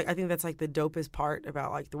think that's like the dopest part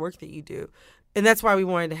about like the work that you do. And that's why we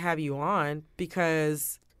wanted to have you on,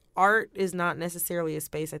 because art is not necessarily a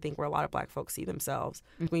space, I think, where a lot of Black folks see themselves.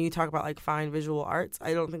 When you talk about like fine visual arts,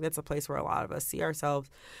 I don't think that's a place where a lot of us see ourselves.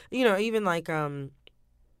 You know, even like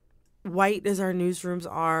white as our newsrooms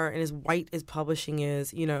are and as white as publishing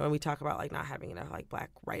is, you know, and we talk about like not having enough like Black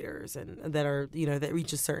writers and that are, you know, that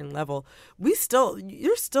reach a certain level. There's still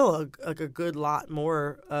a good lot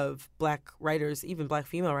more of Black writers, even Black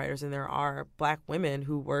female writers, than there are Black women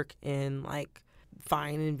who work in like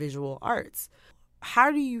fine and visual arts. How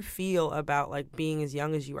do you feel about like being as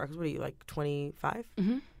young as you are? Because what are you, like 25?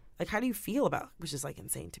 Mm-hmm. Like, how do you feel about, which is like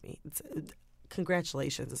insane to me. It's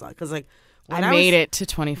congratulations. It's like, because like I made it to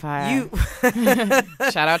 25.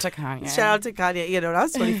 Shout out to Kanye. Shout out to Kanye. You know, when I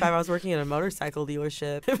was 25, I was working at a motorcycle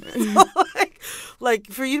dealership. like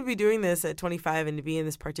for you to be doing this at 25 and to be in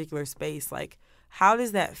this particular space, like how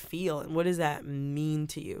does that feel and what does that mean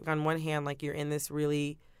to you? On one hand, like you're in this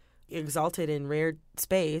really exalted and rare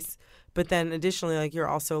space, but then additionally, like you're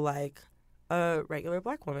also like a regular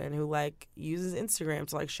Black woman who like uses Instagram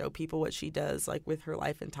to like show people what she does like with her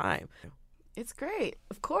life and time. It's great,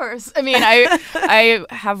 of course. I mean, I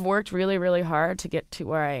have worked really, really hard to get to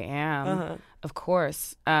where I am, of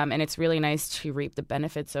course. And it's really nice to reap the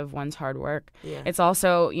benefits of one's hard work. Yeah. It's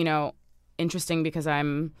also, you know, interesting because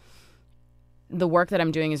the work that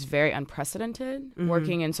I'm doing is very unprecedented,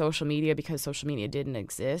 working in social media because social media didn't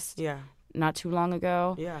exist not too long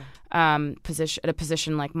ago. Yeah. A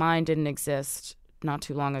position like mine didn't exist not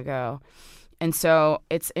too long ago. And so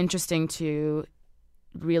it's interesting to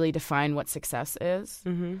really define what success is.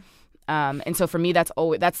 And so for me, that's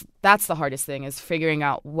the hardest thing, is figuring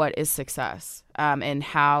out what is success and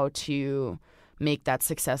how to make that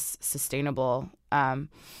success sustainable.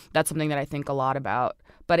 That's something that I think a lot about.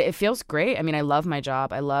 But it feels great. I mean, I love my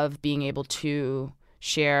job. I love being able to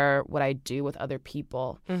share what I do with other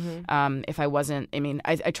people. If I wasn't, I mean,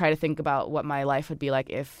 I try to think about what my life would be like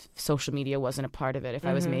if social media wasn't a part of it, if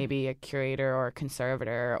I was maybe a curator or a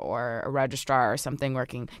conservator or a registrar or something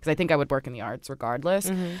working, because I think I would work in the arts regardless.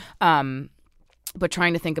 but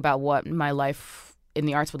trying to think about what my life in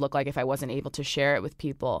the arts would look like if I wasn't able to share it with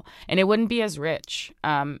people, and it wouldn't be as rich.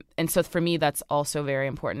 And so for me, that's also very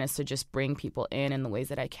important, is to just bring people in the ways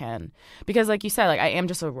that I can, because like you said, like I am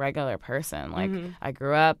just a regular person. Like I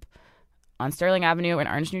grew up on Sterling Avenue in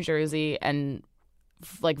Orange, New Jersey, and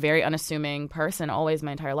like very unassuming person always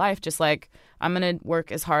my entire life. Just like I'm gonna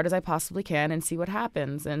work as hard as I possibly can and see what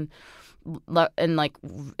happens, and like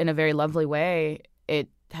in a very lovely way, it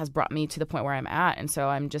has brought me to the point where I'm at. And so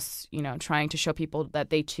I'm just, trying to show people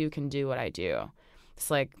that they too can do what I do. It's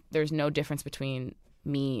like there's no difference between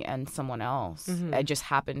me and someone else. I just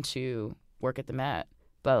happen to work at the Met.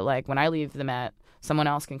 But like when I leave the Met, someone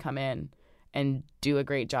else can come in and do a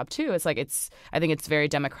great job too. It's like I think it's very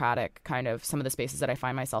democratic, kind of some of the spaces that I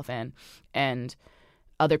find myself in. And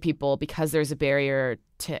other people, because there's a barrier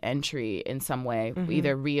to entry in some way,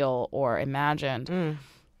 either real or imagined,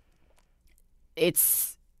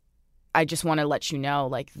 I just want to let you know,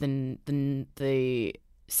 like, the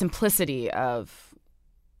simplicity of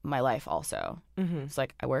my life also. It's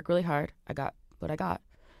like I work really hard. I got what I got.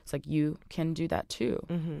 It's like you can do that too.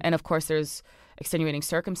 And of course, there's extenuating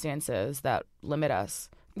circumstances that limit us,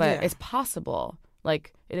 but it's possible.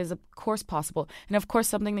 Like, it is, of course, possible. And of course,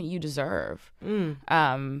 something that you deserve.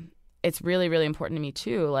 It's really, really important to me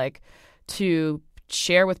too, like, to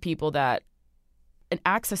share with people that an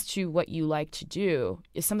access to what you like to do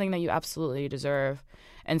is something that you absolutely deserve,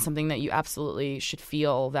 and something that you absolutely should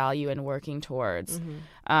feel value in working towards.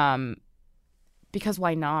 Because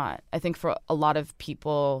why not? I think for a lot of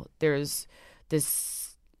people, there's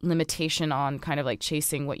this limitation on kind of like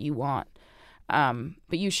chasing what you want.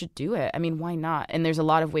 But you should do it. I mean, why not? And there's a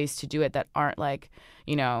lot of ways to do it that aren't like,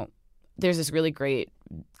 there's this really great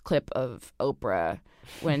clip of Oprah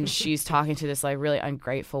when she's talking to this like really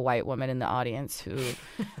ungrateful white woman in the audience who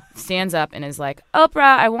stands up and is like,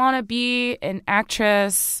 Oprah, I want to be an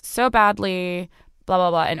actress so badly, blah, blah,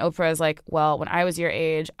 blah. And Oprah is like, well, when I was your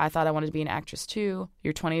age, I thought I wanted to be an actress too.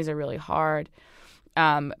 Your 20s are really hard.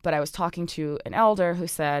 But I was talking to an elder who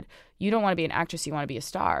said, you don't want to be an actress, you want to be a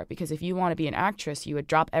star. Because if you want to be an actress, you would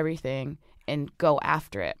drop everything and go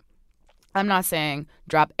after it. I'm not saying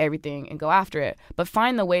drop everything and go after it, but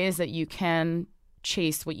find the ways that you can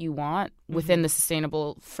chase what you want within the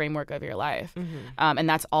sustainable framework of your life. And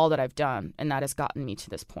that's all that I've done, and that has gotten me to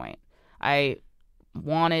this point. I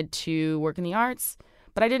wanted to work in the arts,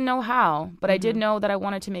 but I didn't know how. But I did know that I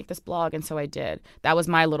wanted to make this blog, and so I did. That was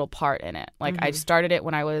my little part in it. Like, I started it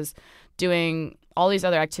when I was doing all these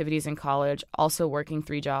other activities in college, also working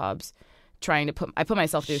 3 jobs, I put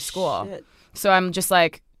myself through school. So I'm just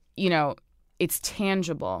like, it's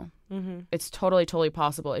tangible. It's totally, totally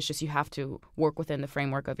possible. It's just you have to work within the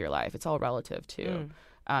framework of your life. It's all relative to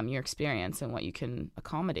your experience and what you can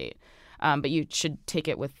accommodate. But you should take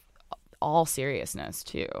it with all seriousness,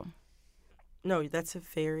 too. No, that's a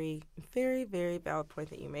very, very, very valid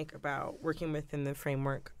point that you make about working within the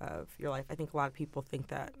framework of your life. I think a lot of people think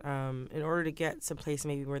that in order to get someplace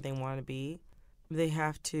maybe where they want to be, they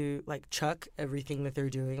have to, like, chuck everything that they're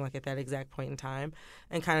doing, like, at that exact point in time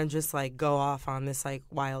and kind of just, like, go off on this, like,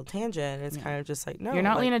 wild tangent. And it's kind of just like, no. You're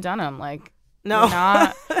not Lena Dunham. Like, no. You're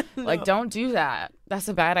not, like, don't do that. That's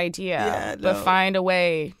a bad idea. Yeah, but find a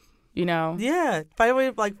way, Yeah. Find a way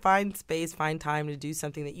to, like, find space, find time to do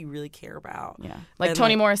something that you really care about. Yeah. Like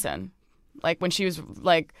Toni Morrison. Like, when she was,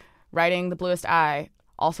 like, writing The Bluest Eye,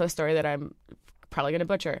 also a story that I'm probably going to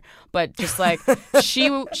butcher, but just like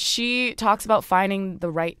she talks about finding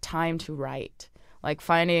the right time to write, like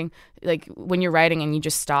finding, like, when you're writing and you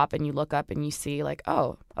just stop and you look up and you see, like,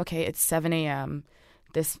 oh, okay, it's 7 a.m.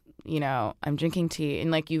 This, I'm drinking tea,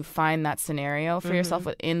 and like you find that scenario for yourself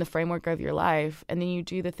within the framework of your life, and then you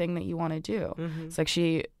do the thing that you want to do. It's like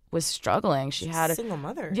she was struggling. She's a single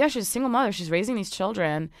mother. Yeah, she's a single mother. She's raising these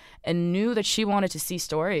children and knew that she wanted to see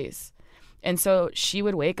stories. And so she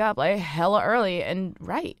would wake up like hella early and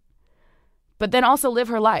write, but then also live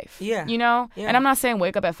her life. Yeah. Yeah. And I'm not saying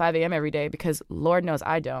wake up at 5 a.m. every day, because Lord knows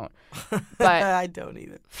I don't. But I don't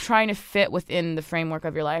either. Trying to fit within the framework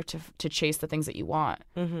of your life to chase the things that you want,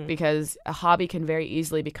 because a hobby can very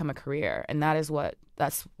easily become a career. And that's what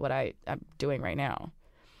I'm doing right now.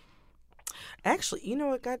 Actually, you know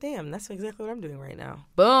what? Goddamn, that's exactly what I'm doing right now.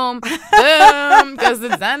 Boom, boom, because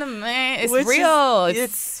it's anime. It's real.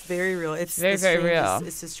 It's very real. It's very, very real.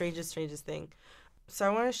 It's the strangest thing. So I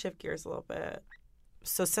want to shift gears a little bit.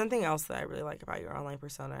 So something else that I really like about your online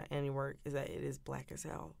persona and your work is that it is black as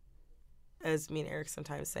hell. As me and Eric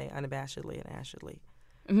sometimes say, unabashedly and ashedly.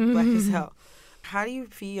 Black as hell. How do you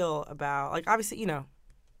feel about, like, obviously,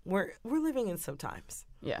 we're living in some times.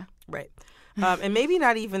 Yeah. Right. And maybe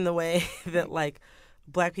not even the way that, like,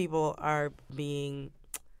 Black people are being,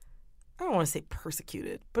 I don't want to say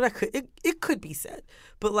persecuted, but it could be said.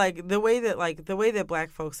 But like the way that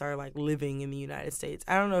Black folks are like living in the United States,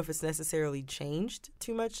 I don't know if it's necessarily changed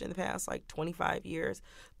too much in the past like 25 years,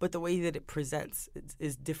 but the way that it presents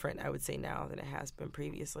is different, I would say, now than it has been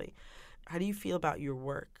previously. How do you feel about your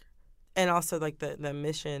work, and also like the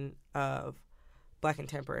mission of Black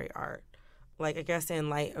contemporary art? Like, I guess in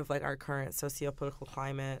light of, like, our current socio-political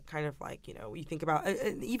climate, kind of like, you know, you think about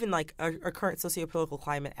even, like, our current socio-political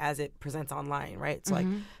climate as it presents online, right? So, like,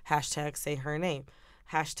 hashtag say her name,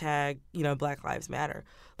 hashtag, you know, Black Lives Matter.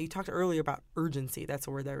 You talked earlier about urgency. That's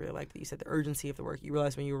a word that I really like that you said, the urgency of the work. You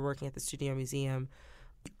realized when you were working at the Studio Museum,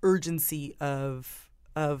 the urgency of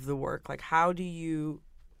the work. Like, how do you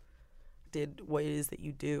did what it is that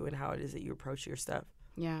you do and how it is that you approach your stuff?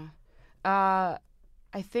 Yeah. I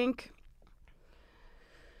think...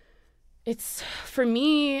 It's, for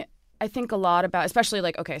me, I think a lot about, especially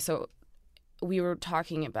like, okay, so we were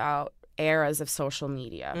talking about eras of social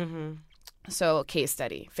media. Mm-hmm. So case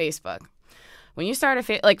study, Facebook. When you start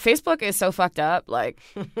Facebook is so fucked up. Like,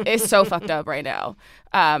 it's so fucked up right now.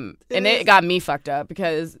 And it got me fucked up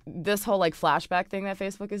because this whole like flashback thing that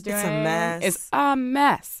Facebook is doing it's a mess. Is a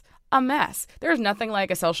mess. A mess. There's nothing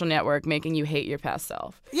like a social network making you hate your past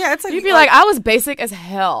self. Yeah, it's like you'd be like, I was basic as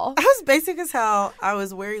hell. I was basic as hell. I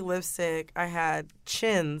was wearing lipstick. I had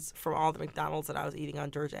chins from all the McDonald's that I was eating on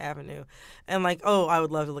Georgia Avenue, and like, oh, I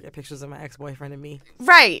would love to look at pictures of my ex-boyfriend and me.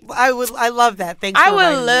 Right. I would. I love that. Thanks. I for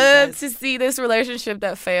would love to see this relationship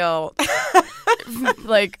that failed,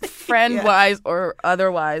 like friend wise or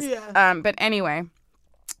otherwise. Yeah. But anyway,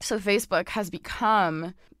 so Facebook has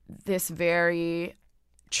become this very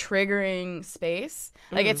triggering space.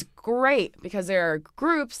 Like, it's great because there are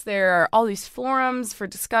groups, there are all these forums for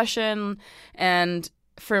discussion, and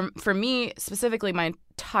for me specifically, my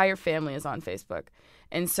entire family is on Facebook,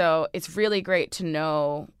 and so it's really great to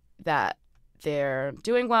know that they're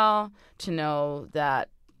doing well, to know that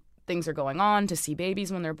things are going on, to see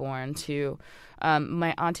babies when they're born, to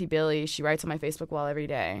my auntie Billy, she writes on my Facebook wall every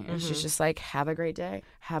day, and she's just like, have a great day,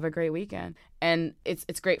 have a great weekend, and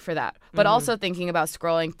it's great for that. But also thinking about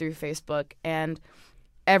scrolling through Facebook and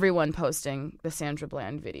everyone posting the Sandra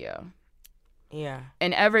Bland video,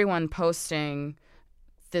 and everyone posting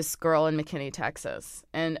this girl in McKinney, Texas,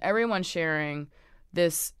 and everyone sharing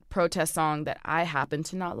this protest song that I happen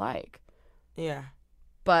to not like,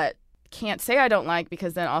 but can't say I don't like,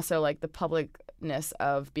 because then also like the publicness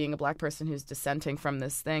of being a Black person who's dissenting from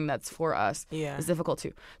this thing that's for us is difficult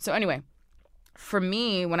too. So anyway, for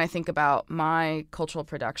me, when I think about my cultural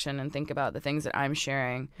production and think about the things that I'm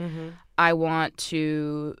sharing, I want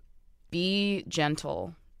to be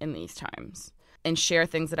gentle in these times and share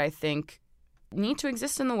things that I think need to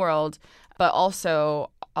exist in the world, but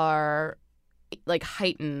also are like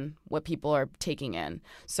heighten what people are taking in.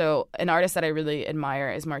 So an artist that I really admire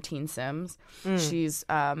is Martine Sims. She's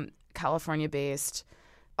California-based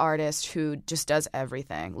artist who just does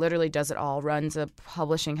everything, literally does it all, runs a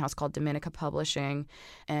publishing house called Dominica Publishing,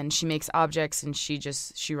 and she makes objects and she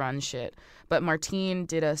runs shit. But Martine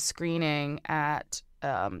did a screening at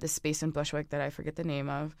this space in Bushwick that I forget the name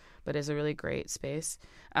of, but is a really great space.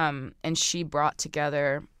 And she brought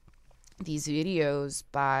together these videos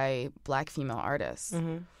by Black female artists.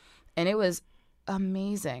 And it was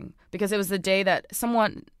amazing because it was the day that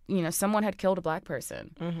someone had killed a Black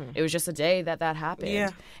person. It was just a day that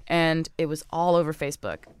happened. And it was all over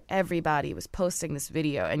Facebook. Everybody was posting this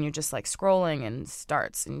video, and you're just like scrolling and it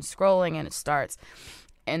starts, and scrolling and it starts.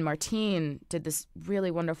 And Martine did this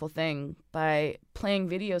really wonderful thing by playing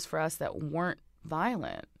videos for us that weren't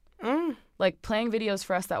violent. Like playing videos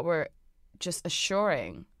for us that were just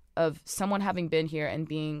assuring of someone having been here and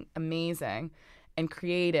being amazing and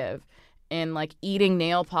creative and like eating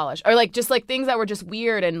nail polish, or like just like things that were just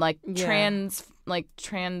weird and like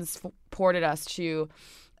transported us to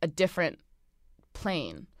a different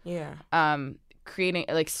plane. Creating,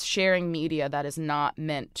 like, sharing media that is not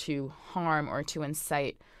meant to harm or to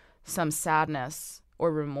incite some sadness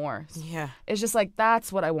or remorse. It's just like,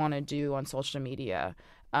 that's what I want to do on social media.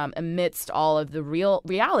 Amidst all of the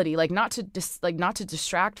reality, like not to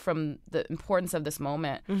distract from the importance of this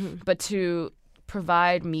moment, but to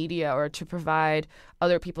provide media or to provide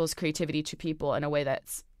other people's creativity to people in a way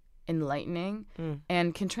that's enlightening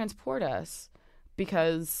and can transport us,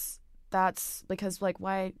 because like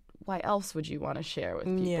why else would you want to share with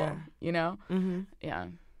people? You know?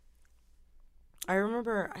 I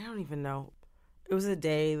remember, I don't even know. It was a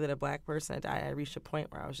day that a Black person had died. I reached a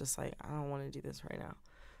point where I was just like, I don't want to do this right now.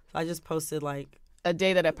 So I just posted like a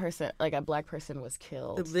day that a Black person was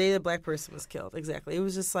killed. The day the Black person was killed, exactly. It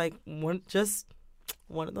was just like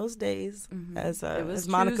one of those days, as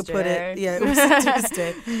Monica Tuesday. Put it. Yeah, it was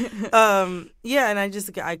Tuesday. And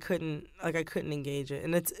I couldn't engage it,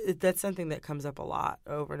 and that's something that comes up a lot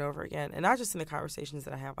over and over again, and not just in the conversations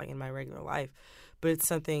that I have like in my regular life, but it's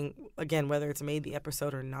something, again, whether it's made the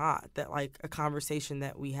episode or not, that like a conversation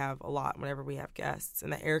that we have a lot whenever we have guests,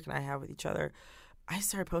 and that Eric and I have with each other. I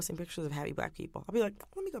started posting pictures of happy Black people. I'll be like,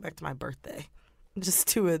 let me go back to my birthday,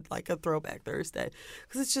 just do it like a throwback Thursday,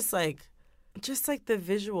 because it's just like the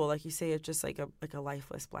visual, like you say, it's just like a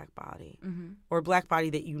lifeless Black body, or a Black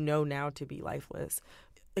body that you know now to be lifeless.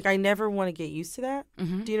 Like, I never want to get used to that.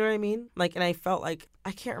 Do you know what I mean? Like, and I felt like,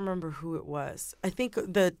 I can't remember who it was. I think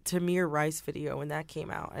the Tamir Rice video, when that came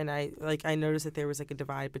out, and I noticed that there was like a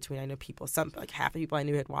divide between, I know people, like half the people I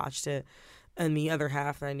knew had watched it, and the other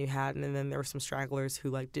half that I knew hadn't, and then there were some stragglers who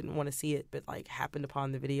like didn't want to see it, but like happened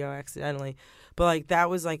upon the video accidentally. But like, that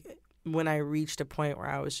was like when I reached a point where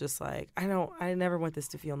I was just like, I never want this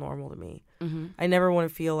to feel normal to me. I never want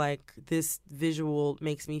to feel like this visual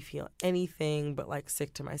makes me feel anything but like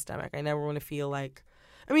sick to my stomach. I never want to feel like,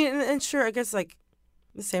 I mean, and sure, I guess like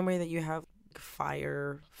the same way that you have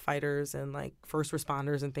firefighters and like first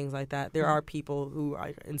responders and things like that, there are people who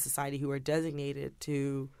are in society who are designated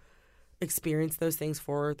to experience those things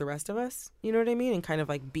for the rest of us, you know what I mean, and kind of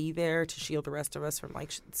like be there to shield the rest of us from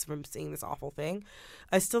seeing this awful thing.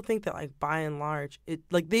 I still think that like by and large, it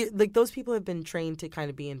like those people have been trained to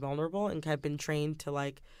kind of be invulnerable and kind of been trained to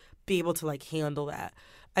like be able to like handle that.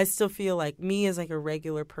 I still feel like me as like a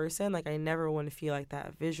regular person, like I never want to feel like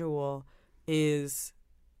that visual is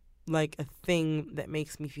like a thing that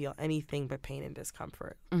makes me feel anything but pain and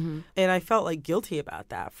discomfort. And I felt like guilty about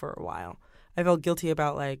that for a while. I felt guilty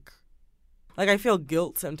about like I feel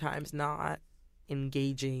guilt sometimes not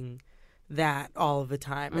engaging that all of the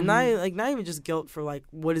time. And not even just guilt for like,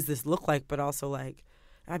 what does this look like, but also like,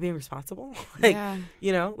 am I being responsible? Like,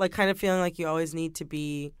 you know, like kind of feeling like you always need to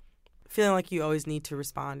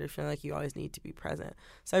respond, or feeling like you always need to be present.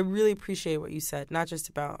 So I really appreciate what you said, not just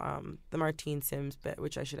about the Martine Sims bit,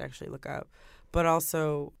 which I should actually look up, but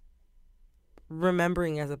also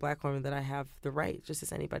remembering as a Black woman that I have the right, just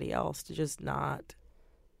as anybody else, to just not...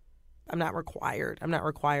 I'm not required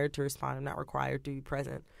to respond. I'm not required to be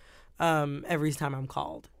present every time I'm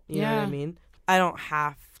called. You know what I mean? I don't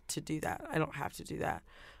have to do that.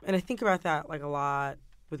 And I think about that like a lot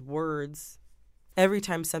with words. Every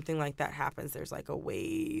time something like that happens, there's like a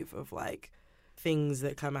wave of like things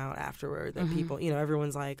that come out afterward that people, you know,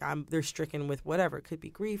 everyone's like, they're stricken with whatever. It could be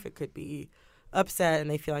grief. It could be upset, and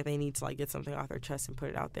they feel like they need to like get something off their chest and put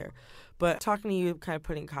it out there. But talking to you, kind of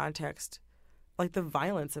put in context like the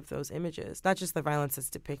violence of those images, not just the violence that's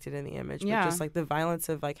depicted in the image, but just like the violence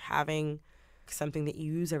of like having something that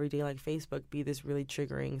you use every day like Facebook be this really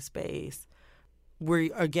triggering space where,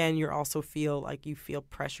 again, you also feel like you feel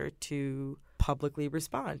pressure to publicly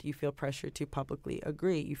respond. You feel pressure to publicly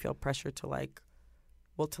agree. You feel pressure to like,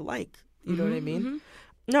 you know what I mean?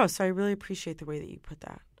 No, so I really appreciate the way that you put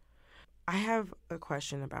that. I have a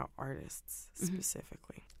question about artists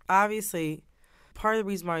specifically. Obviously, part of the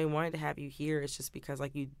reason why we wanted to have you here is just because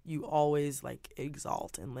like you always like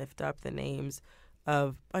exalt and lift up the names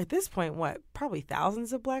of, at this point, probably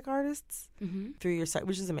thousands of Black artists through your site,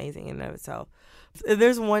 which is amazing in and of itself. If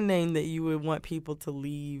there's one name that you would want people to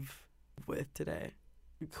leave with today,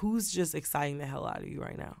 who's just exciting the hell out of you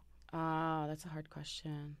right now? That's a hard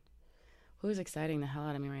question. Who's exciting the hell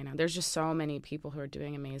out of me right now? There's just so many people who are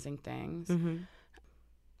doing amazing things.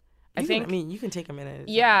 You can take a minute.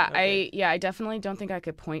 I definitely don't think I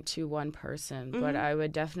could point to one person, but I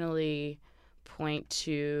would definitely point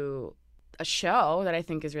to a show that I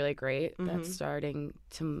think is really great that's starting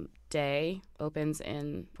today, opens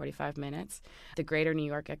in 45 minutes, the Greater New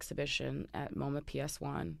York exhibition at MoMA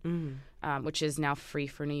PS1, which is now free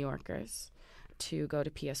for New Yorkers to go to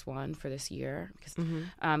PS1 for this year.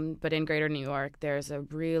 But in Greater New York, there's a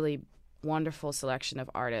really wonderful selection of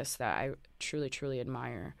artists that I truly, truly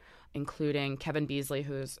admire, including Kevin Beasley,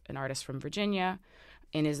 who's an artist from Virginia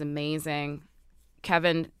and is amazing.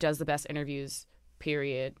 Kevin does the best interviews,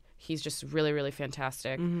 period. He's just really, really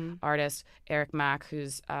fantastic artist. Eric Mack,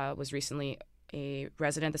 who's was recently a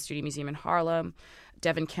resident at the Studio Museum in Harlem.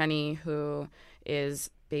 Devin Kenny, who is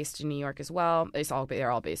based in New York as well.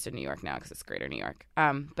 They're all based in New York now because it's Greater New York.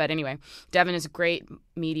 But anyway, Devin is a great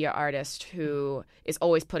media artist who is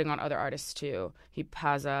always putting on other artists too. He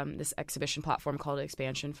has this exhibition platform called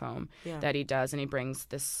Expansion Foam that he does, and he brings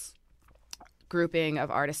this grouping of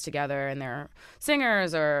artists together, and they're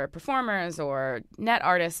singers or performers or net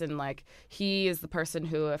artists, and like he is the person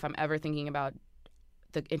who, if I'm ever thinking about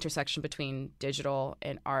the intersection between digital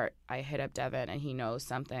and art, I hit up Devin, and he knows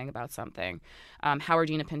something about something.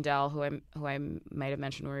 Howardina Pindell, who I might have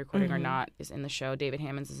mentioned when we were recording or not, is in the show. David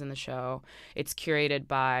Hammonds is in the show. It's curated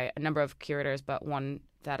by a number of curators, but one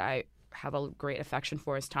that I have a great affection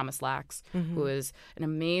for is Thomas Lax, who is an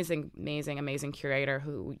amazing curator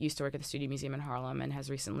who used to work at the Studio Museum in Harlem and has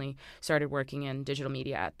recently started working in digital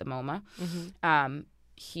media at the MoMA.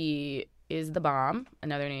 He is the bomb,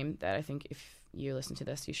 another name that I think if you listen to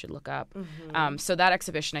this, you should look up. So that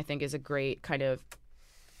exhibition, I think, is a great kind of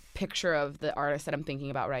picture of the artist that I'm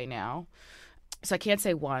thinking about right now. So I can't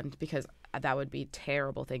say one because that would be a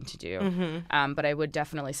terrible thing to do. But I would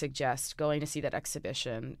definitely suggest going to see that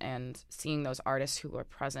exhibition and seeing those artists who are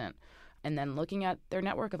present and then looking at their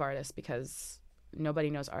network of artists, because nobody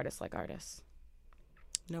knows artists like artists.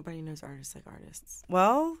 Nobody knows artists like artists.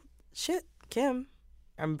 Well, shit, Kim.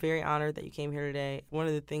 I'm very honored that you came here today. One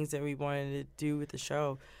of the things that we wanted to do with the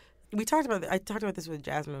show, I talked about this with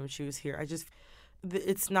Jasmine when she was here.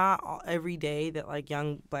 It's not every day that like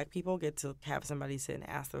young Black people get to have somebody sit and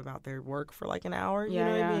ask them about their work for like an hour. You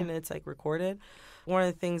know what I mean? And it's like recorded. One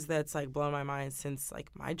of the things that's like blown my mind since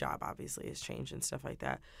like my job obviously has changed and stuff like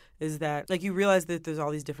that is that like you realize that there's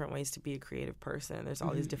all these different ways to be a creative person. There's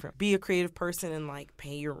all these different be a creative person and like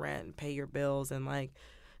pay your rent, pay your bills, and like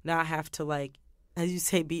not have to like, as you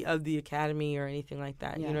say, be of the academy or anything like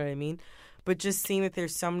that. You know what I mean? But just seeing that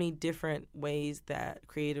there's so many different ways that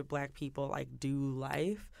creative Black people like do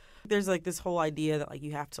life. There's like this whole idea that like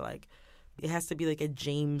you have to like, it has to be like a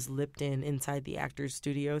James Lipton inside the actor's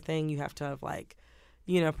studio thing. You have to have like,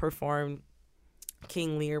 you know, performed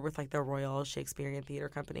King Lear with like the Royal Shakespearean Theatre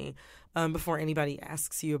Company before anybody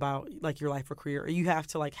asks you about like your life or career. Or you have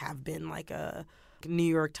to like have been like a New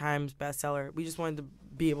York Times bestseller. We just wanted to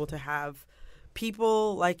be able to have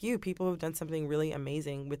people like you, people who've done something really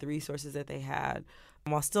amazing with the resources that they had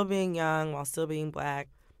while still being young, while still being Black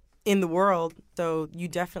in the world. So you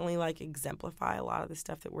definitely like exemplify a lot of the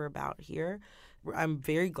stuff that we're about here. I'm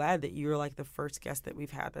very glad that you're like the first guest that we've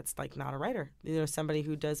had that's like not a writer, you know, somebody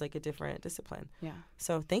who does like a different discipline. Yeah.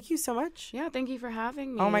 So thank you so much. Yeah, thank you for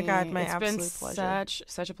having me. Oh my God, my absolute pleasure. pleasure.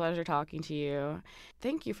 Such a pleasure talking to you.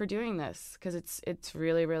 Thank you for doing this, because it's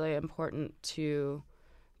really, really important to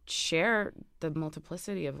share the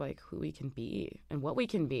multiplicity of like who we can be and what we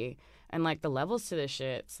can be and like the levels to this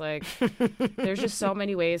shit. It's like there's just so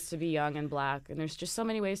many ways to be young and Black, and there's just so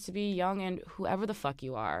many ways to be young and whoever the fuck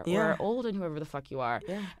you are, or old and whoever the fuck you are.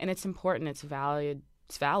 And it's important, it's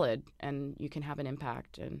valid, and you can have an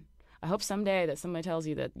impact. And I hope someday that somebody tells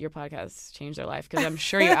you that your podcast changed their life, because I'm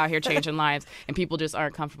sure you're out here changing lives and people just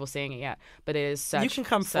aren't comfortable saying it yet. But it is such,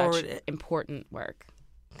 important work.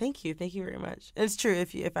 Thank you very much. It's true.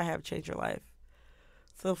 If I have changed your life,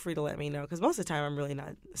 feel free to let me know, because most of the time I'm really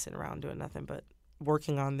not sitting around doing nothing but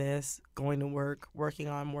working on this, going to work, working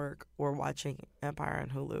on work, or watching Empire on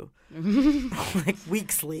Hulu. Like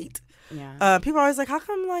weeks late. Yeah. People are always like, how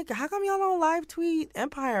come y'all don't live tweet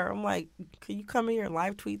Empire? I'm like, can you come here and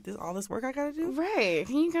live tweet all this work I gotta do? Right.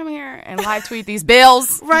 Can you come here and live tweet these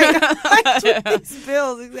bills? Right. Live tweet these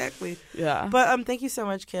bills, exactly. Yeah. But thank you so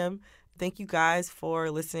much, Kim. Thank you guys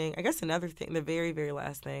for listening. I guess another thing, the very, very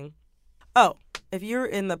last thing. Oh, if you're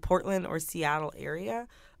in the Portland or Seattle area,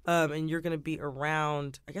 and you're going to be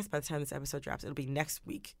around, I guess by the time this episode drops, it'll be next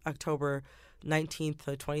week, October 19th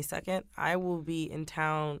to 22nd. I will be in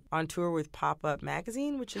town on tour with Pop-Up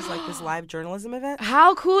Magazine, which is like this live journalism event.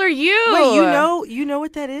 How cool are you? Wait, you know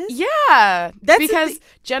what that is? Yeah. That's because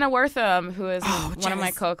Jenna Wortham, who is one of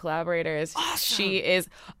my co-collaborators, she is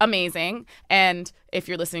amazing. And if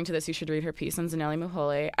you're listening to this, you should read her piece on Zanelli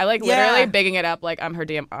Muholi. I literally bigging it up like I'm her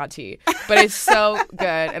damn auntie. But it's so good.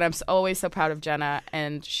 And I'm always so proud of Jenna.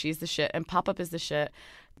 And she's the shit. And Pop-Up is the shit.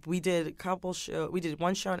 We did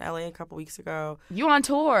one show in LA a couple weeks ago. You on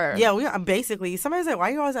tour? Yeah, basically. Somebody's like, "Why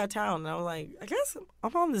are you always out of town?" And I was like, "I guess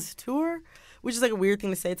I'm on this tour," which is like a weird thing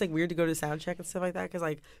to say. It's like weird to go to sound check and stuff like that, because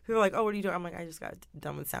like people are like, "Oh, what are you doing?" I'm like, "I just got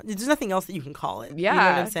done with sound." There's nothing else that you can call it. Yeah, you know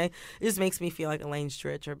what I'm saying? It just makes me feel like Elaine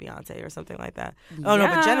Stritch or Beyonce or something like that. Oh no,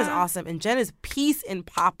 but Jenna's awesome, and Jenna's piece in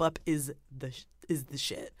Pop-Up is the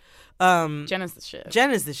shit. Jenna's the shit.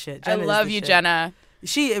 Jenna's the shit. I love you, Jenna.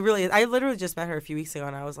 She really is. I literally just met her a few weeks ago,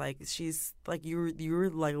 and I was like, she's like, you were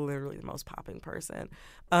like literally the most popping person,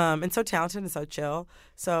 and so talented and so chill.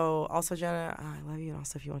 So also, Jenna, I love you, and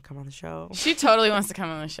also if you want to come on the show, she totally wants to come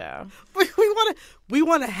on the show. we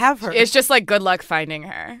want to have her. It's just like good luck finding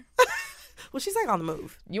her. Well, she's like on the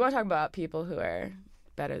move. You want to talk about people who are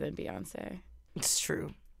better than Beyonce? It's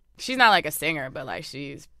true. She's not like a singer, but like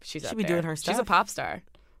she's up be there. Doing her stuff. She's a pop star.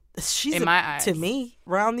 she's in my eyes. To me,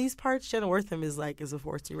 around these parts, Jenna Wortham is a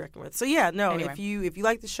force to be reckoned with. So yeah, no, Anyway. if you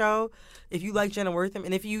like the show, if you like Jenna Wortham,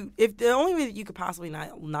 and if the only way that you could possibly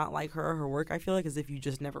not like her or her work, I feel like, is if you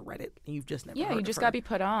just never read it and you've just never heard you of just her. gotta be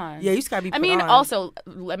put on. Yeah, you just gotta be put on. Also,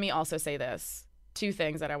 let me also say this. 2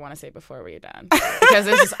 things that I want to say before we're done, because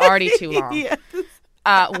this is already too long. Yes.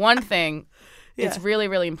 One thing, Yeah. it's really,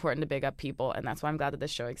 really important to big up people, and that's why I'm glad that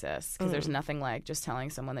this show exists, because Mm. there's nothing like just telling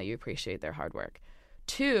someone that you appreciate their hard work.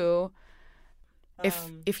 2,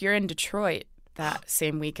 if you're in Detroit that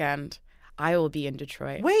same weekend, I will be in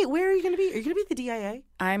Detroit. Wait, where are you going to be? Are you going to be at the DIA?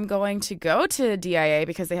 I'm going to go to DIA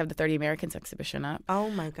because they have the 30 Americans exhibition up. Oh,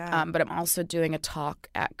 my God. But I'm also doing a talk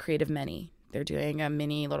at Creative Many. They're doing a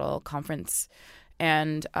mini little conference,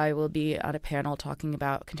 and I will be on a panel talking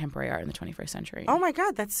about contemporary art in the 21st century. Oh, my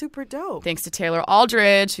God. That's super dope. Thanks to Taylor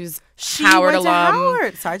Aldridge, who's She Howard went to alum.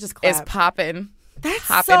 Howard. So I just clapped. Is popping. That's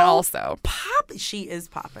popping so also. She is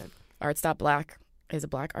popping. Arts.Black is a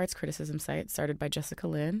Black arts criticism site started by Jessica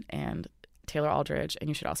Lynn and Taylor Aldridge, and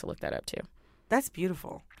you should also look that up, too. That's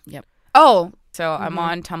beautiful. Yep. Oh, so I'm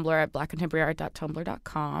on Tumblr at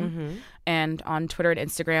blackcontemporaryart.tumblr.com and on Twitter and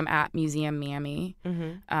Instagram at Museum Mammy.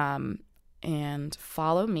 And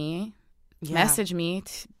follow me, message me,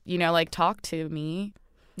 talk to me.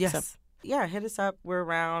 Yes. So, yeah, hit us up. We're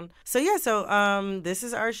around. So this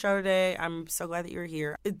is our show today. I'm so glad that you're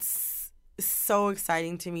here. It's so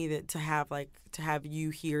exciting to me to have you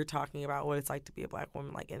here talking about what it's like to be a Black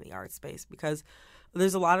woman in the art space, because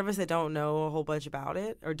there's a lot of us that don't know a whole bunch about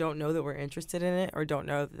it, or don't know that we're interested in it, or don't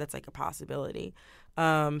know that that's a possibility.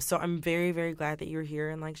 So I'm very, very glad that you're here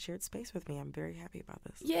and shared space with me. I'm very happy about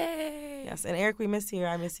this. Yay! Yes, and Eric, we miss you.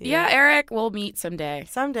 I miss you. Yeah, Eric, we'll meet someday.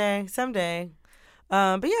 Someday.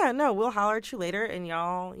 But yeah, no, we'll holler at you later, and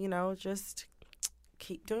y'all, just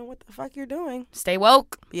keep doing what the fuck you're doing. Stay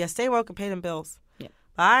woke. Yeah, stay woke and pay them bills. Yeah.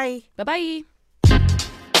 Bye. Bye-bye.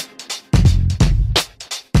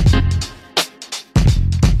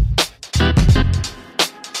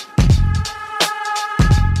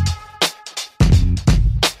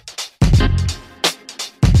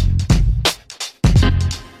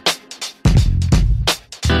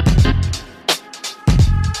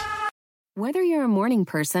 Whether you're a morning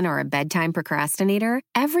person or a bedtime procrastinator,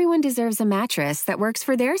 everyone deserves a mattress that works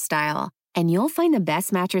for their style. And you'll find the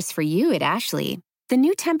best mattress for you at Ashley. The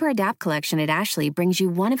new Temper-Adapt collection at Ashley brings you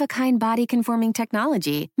one-of-a-kind body-conforming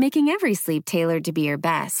technology, making every sleep tailored to be your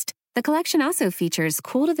best. The collection also features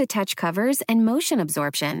cool-to-the-touch covers and motion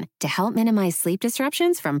absorption to help minimize sleep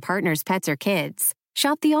disruptions from partners, pets, or kids.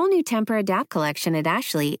 Shop the all-new Temper-Adapt collection at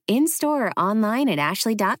Ashley, in-store or online at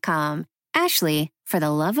ashley.com. Ashley, for the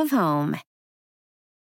love of home.